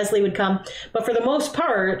 maybe Leslie would come. But for the most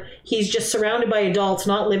part, he's just surrounded by adults,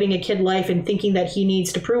 not living a kid life and thinking that he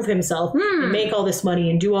needs to prove himself and make all this money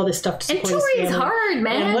money and do all this stuff to And support his touring's family. hard,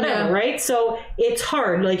 man. And whatever, right? So it's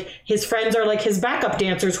hard. Like, his friends are like his backup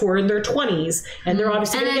dancers who are in their 20s, and they're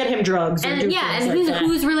obviously And going to then- get him drugs. And or do yeah, things and like that.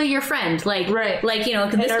 who's really your friend? Like, Right. like, you know,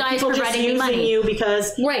 And this are guy's people just providing me using money. you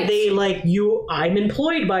because Right. they like you? I'm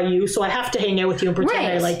employed by you, so I have to hang out with you and pretend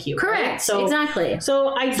I like you. Correct. Right? So Exactly. So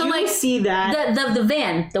I do like, see that. The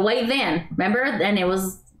van, the white van, remember? And it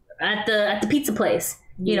was at the pizza place.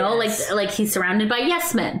 You know, Yes. like he's surrounded by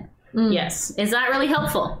yes men. Yes. Is that really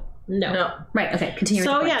helpful? No. Right. Okay. Continue.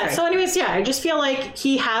 So with the yeah. point, So sorry. anyways, yeah. I just feel like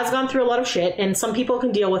he has gone through a lot of shit, and some people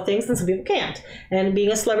can deal with things, and some people can't. And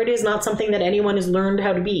being a celebrity is not something that anyone has learned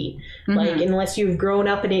how to be. Like, unless you've grown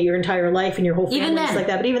up in it your entire life and your whole Even family is then. like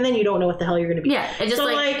that. But even then, you don't know what the hell you're going to be. Yeah, it just so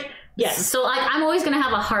like- yes. So like, I'm always gonna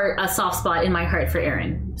have a soft spot in my heart for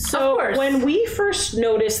Aaron. So course. when we first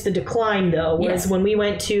noticed the decline, though, was Yes. when we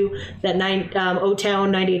went to that O-Town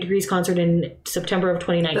 98 Degrees concert in September of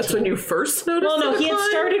 2019. That's when you first noticed. Well, no, the he had decline?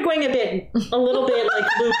 started going a little bit like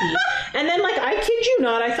loopy, and then like I kid you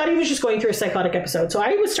not, I thought he was just going through a psychotic episode. So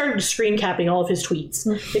I started screen capping all of his tweets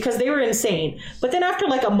because they were insane. But then after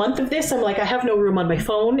like a month of this, I'm like, I have no room on my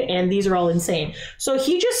phone, and these are all insane. So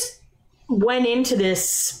he just went into this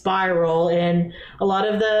spiral, and a lot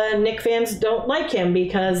of the Nick fans don't like him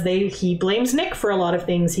because he blames Nick for a lot of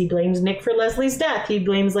things. He blames Nick for Leslie's death. He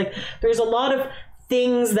blames there's a lot of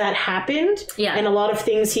things that happened and a lot of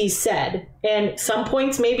things he said, and some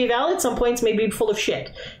points may be valid, some points may be full of shit,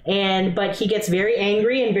 but he gets very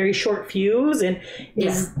angry and very short fuse, and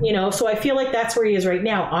is so I feel like that's where he is right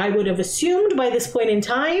now. I would have assumed by this point in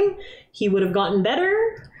time he would have gotten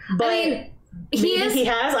better, but I mean, he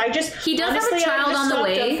has. He does have a child on the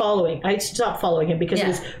way. I stopped following him because it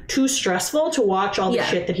was too stressful to watch all the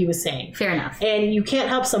shit that he was saying. Fair enough. And you can't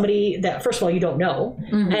help somebody that, first of all, you don't know,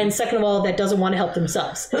 and second of all, that doesn't want to help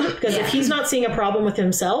themselves. Because if he's not seeing a problem with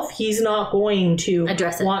himself, he's not going to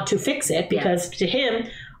Address it. want to fix it, because to him,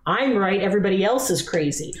 I'm right, everybody else is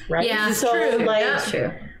crazy, right? Yeah, so true. like, Yeah. That's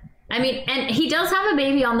true. I mean, and he does have a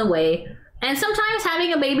baby on the way, and sometimes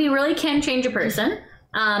having a baby really can change a person.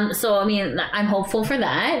 So I mean, I'm hopeful for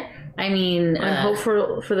that. I mean, I'm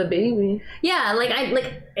hopeful for the baby. yeah,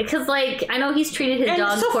 because I know he's treated his And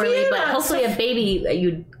dogs Sophia, poorly, but hopefully a baby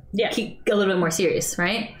you'd keep a little bit more serious,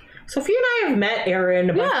 right? Sophia and I have met Aaron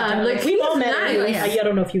a bunch of times. like, We've all he's met Aaron. nice. I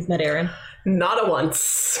don't know if you've met Aaron. Not a once.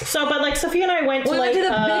 So, but like Sophia and I went to We like went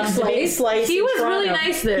to the Big Slice. He in was really Toronto.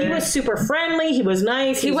 nice there. He was super friendly. He was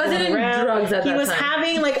nice. He was wasn't going in around. drugs at He that was time.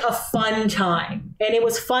 having like a fun time, and it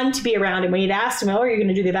was fun to be around him. When you'd asked him, "Oh, are you going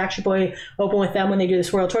to do the Backstreet Boy Open with them when they do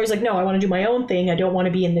this world tour?" He's like, "No, I want to do my own thing. I don't want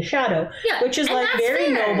to be in the shadow." Yeah, which is and like that's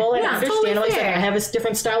very fair. noble and Yeah, understandable. totally He's like, fair. "I have a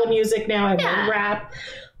different style of music now. I want to rap."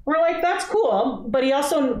 We're like, that's cool. But he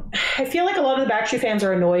also, I feel like a lot of the Backstreet fans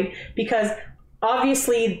are annoyed because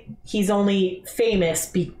obviously he's only famous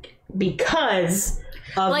because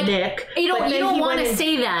of Nick. You But then don't he want went to in-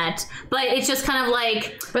 say that, but it's just kind of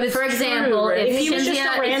like, But it's for true, example, right? if If he was just a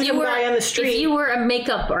Cynthia- random if you were, guy on the street- if you were a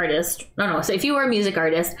makeup artist, so if you were a music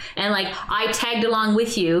artist and like I tagged along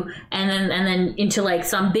with you and then into like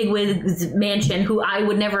some bigwig's mansion who I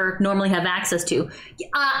would never normally have access to,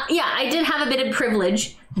 I did have a bit of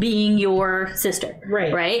privilege being your sister,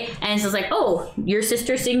 right? And it's just like, oh, your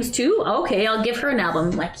sister sings too? Okay, I'll give her an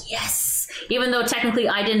album. I'm like, yes. Even though technically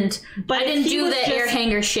I didn't he do was the just- air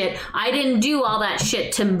hanger shit. I didn't do all that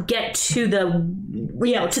shit to get to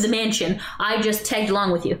to the mansion. I just tagged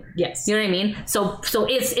along with you. Yes. You know what I mean? So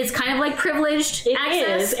it's kind of like privileged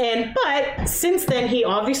access. It is, but since then he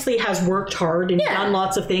obviously has worked hard and done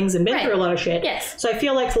lots of things and been through a lot of shit. Yes. So I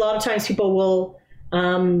feel like a lot of times people will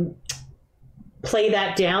play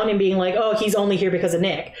that down and being like, oh, he's only here because of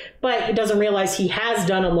Nick. But he doesn't realize he has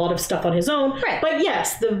done a lot of stuff on his own. Right. But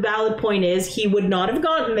yes, the valid point is he would not have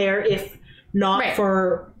gotten there if not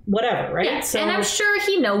for whatever, right? Yeah. And I'm sure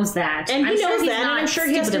he knows that. And he I'm sure knows he's that, and not I'm sure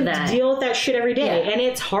he has stupid to of that. deal with that shit every day. Yeah. And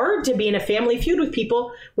it's hard to be in a family feud with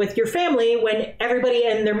people, with your family, when everybody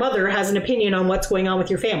and their mother has an opinion on what's going on with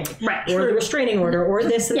your family. Right. Or the restraining order, or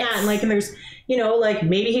this and Yes. that. And like, and there's, like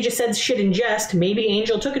maybe he just said shit in jest, maybe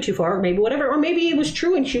Angel took it too far, maybe whatever, or maybe it was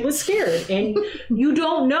true and she was scared. And you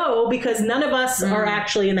don't know because none of us are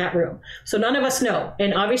actually in that room. So none of us know.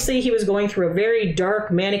 And obviously he was going through a very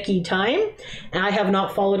dark, manic-y time. And I have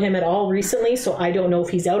not followed him at all recently, so I don't know if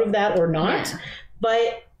he's out of that or not. Yeah.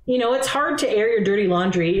 But it's hard to air your dirty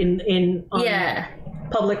laundry in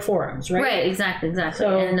public forums, right? Right, exactly.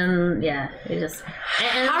 So- and it just.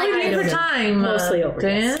 And How do you make don't for know. time? Mostly over,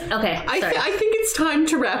 Dan? Okay, I sorry. think it's time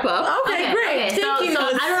to wrap up. Okay, great. Okay, so Thank you.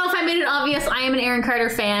 I don't know if I made it obvious obvious. I am an Aaron Carter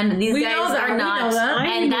fan. These We guys know that, are we not, know that.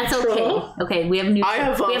 I'm and that's neutral. okay. Okay, we have neutral. I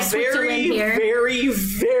have we a have Switzerland very, here. very,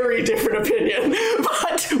 very different opinion,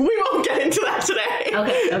 but we won't get into that today.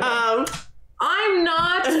 Okay. I'm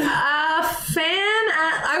not a fan.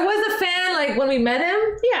 I was a fan like when we met him.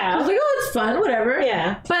 I Yeah. was like, oh, it's fun, whatever.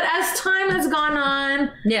 Yeah. But as time has gone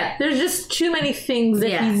on, Yeah. there's just too many things that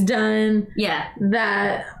Yeah. he's done Yeah.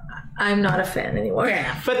 that I'm not a fan anymore. Fair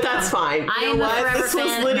enough. But that's fine. I You am know a what? forever This was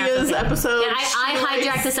fan, and Lydia's that's okay. episode. Yeah, I She hijacked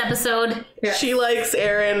likes- this episode. She likes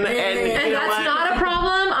Aaron, and And you know that's what? not a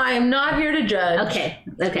problem. I am not here to judge. Okay.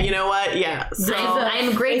 Okay. You know what? Yeah. So,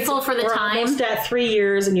 I'm grateful for the We're time. almost at 3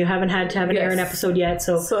 years, and you haven't had to have an Yes. Aaron episode yet.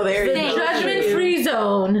 So so there you Thank go. you. Judgment-free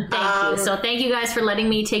zone. Thank you. So thank you guys for letting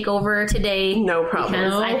me take over today. No problem.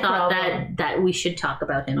 Because No I thought problem. that we should talk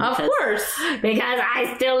about him. Of because- course. Because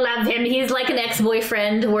I still love him. He's like an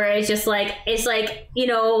ex-boyfriend where it's just like, you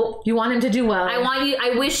know, You want him to do well.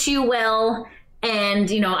 I wish you well. And,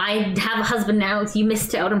 you know, I have a husband now. You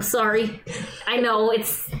missed out. I'm sorry. I know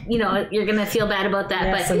it's, you know, you're going to feel bad about that.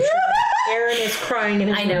 yes, but I'm sure Aaron is crying in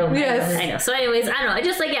his I know. room. Yes. I know. So anyways, I don't know. I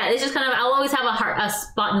just like, yeah, it's just kind of, I'll always have a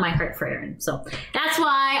spot in my heart for Aaron. So that's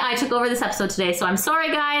why I took over this episode today. So I'm sorry,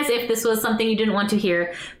 guys, if this was something you didn't want to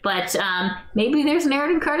hear. But maybe there's an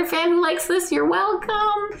Aaron Carter fan who likes this. You're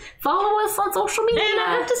welcome. Follow us on social media. And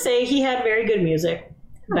I have to say, he had very good music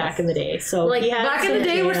back in the day. So Like, he had Back in the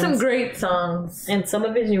day were some jams, great songs. and some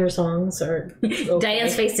of his newer songs are. Okay.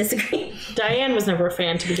 Diane's face disagrees. Diane was never a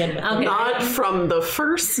fan to begin with. Okay. Not from the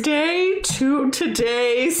first day to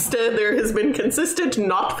today. There has been consistent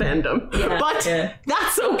not fandom. But Yeah.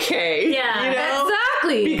 that's okay. Yeah. You know?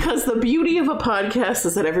 Exactly. Because the beauty of a podcast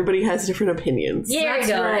is that everybody has different opinions. There That's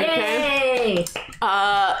you go. right. Yay.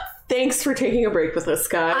 Thanks for taking a break with us,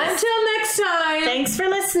 guys. Until next time. Thanks for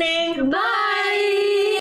listening. Bye.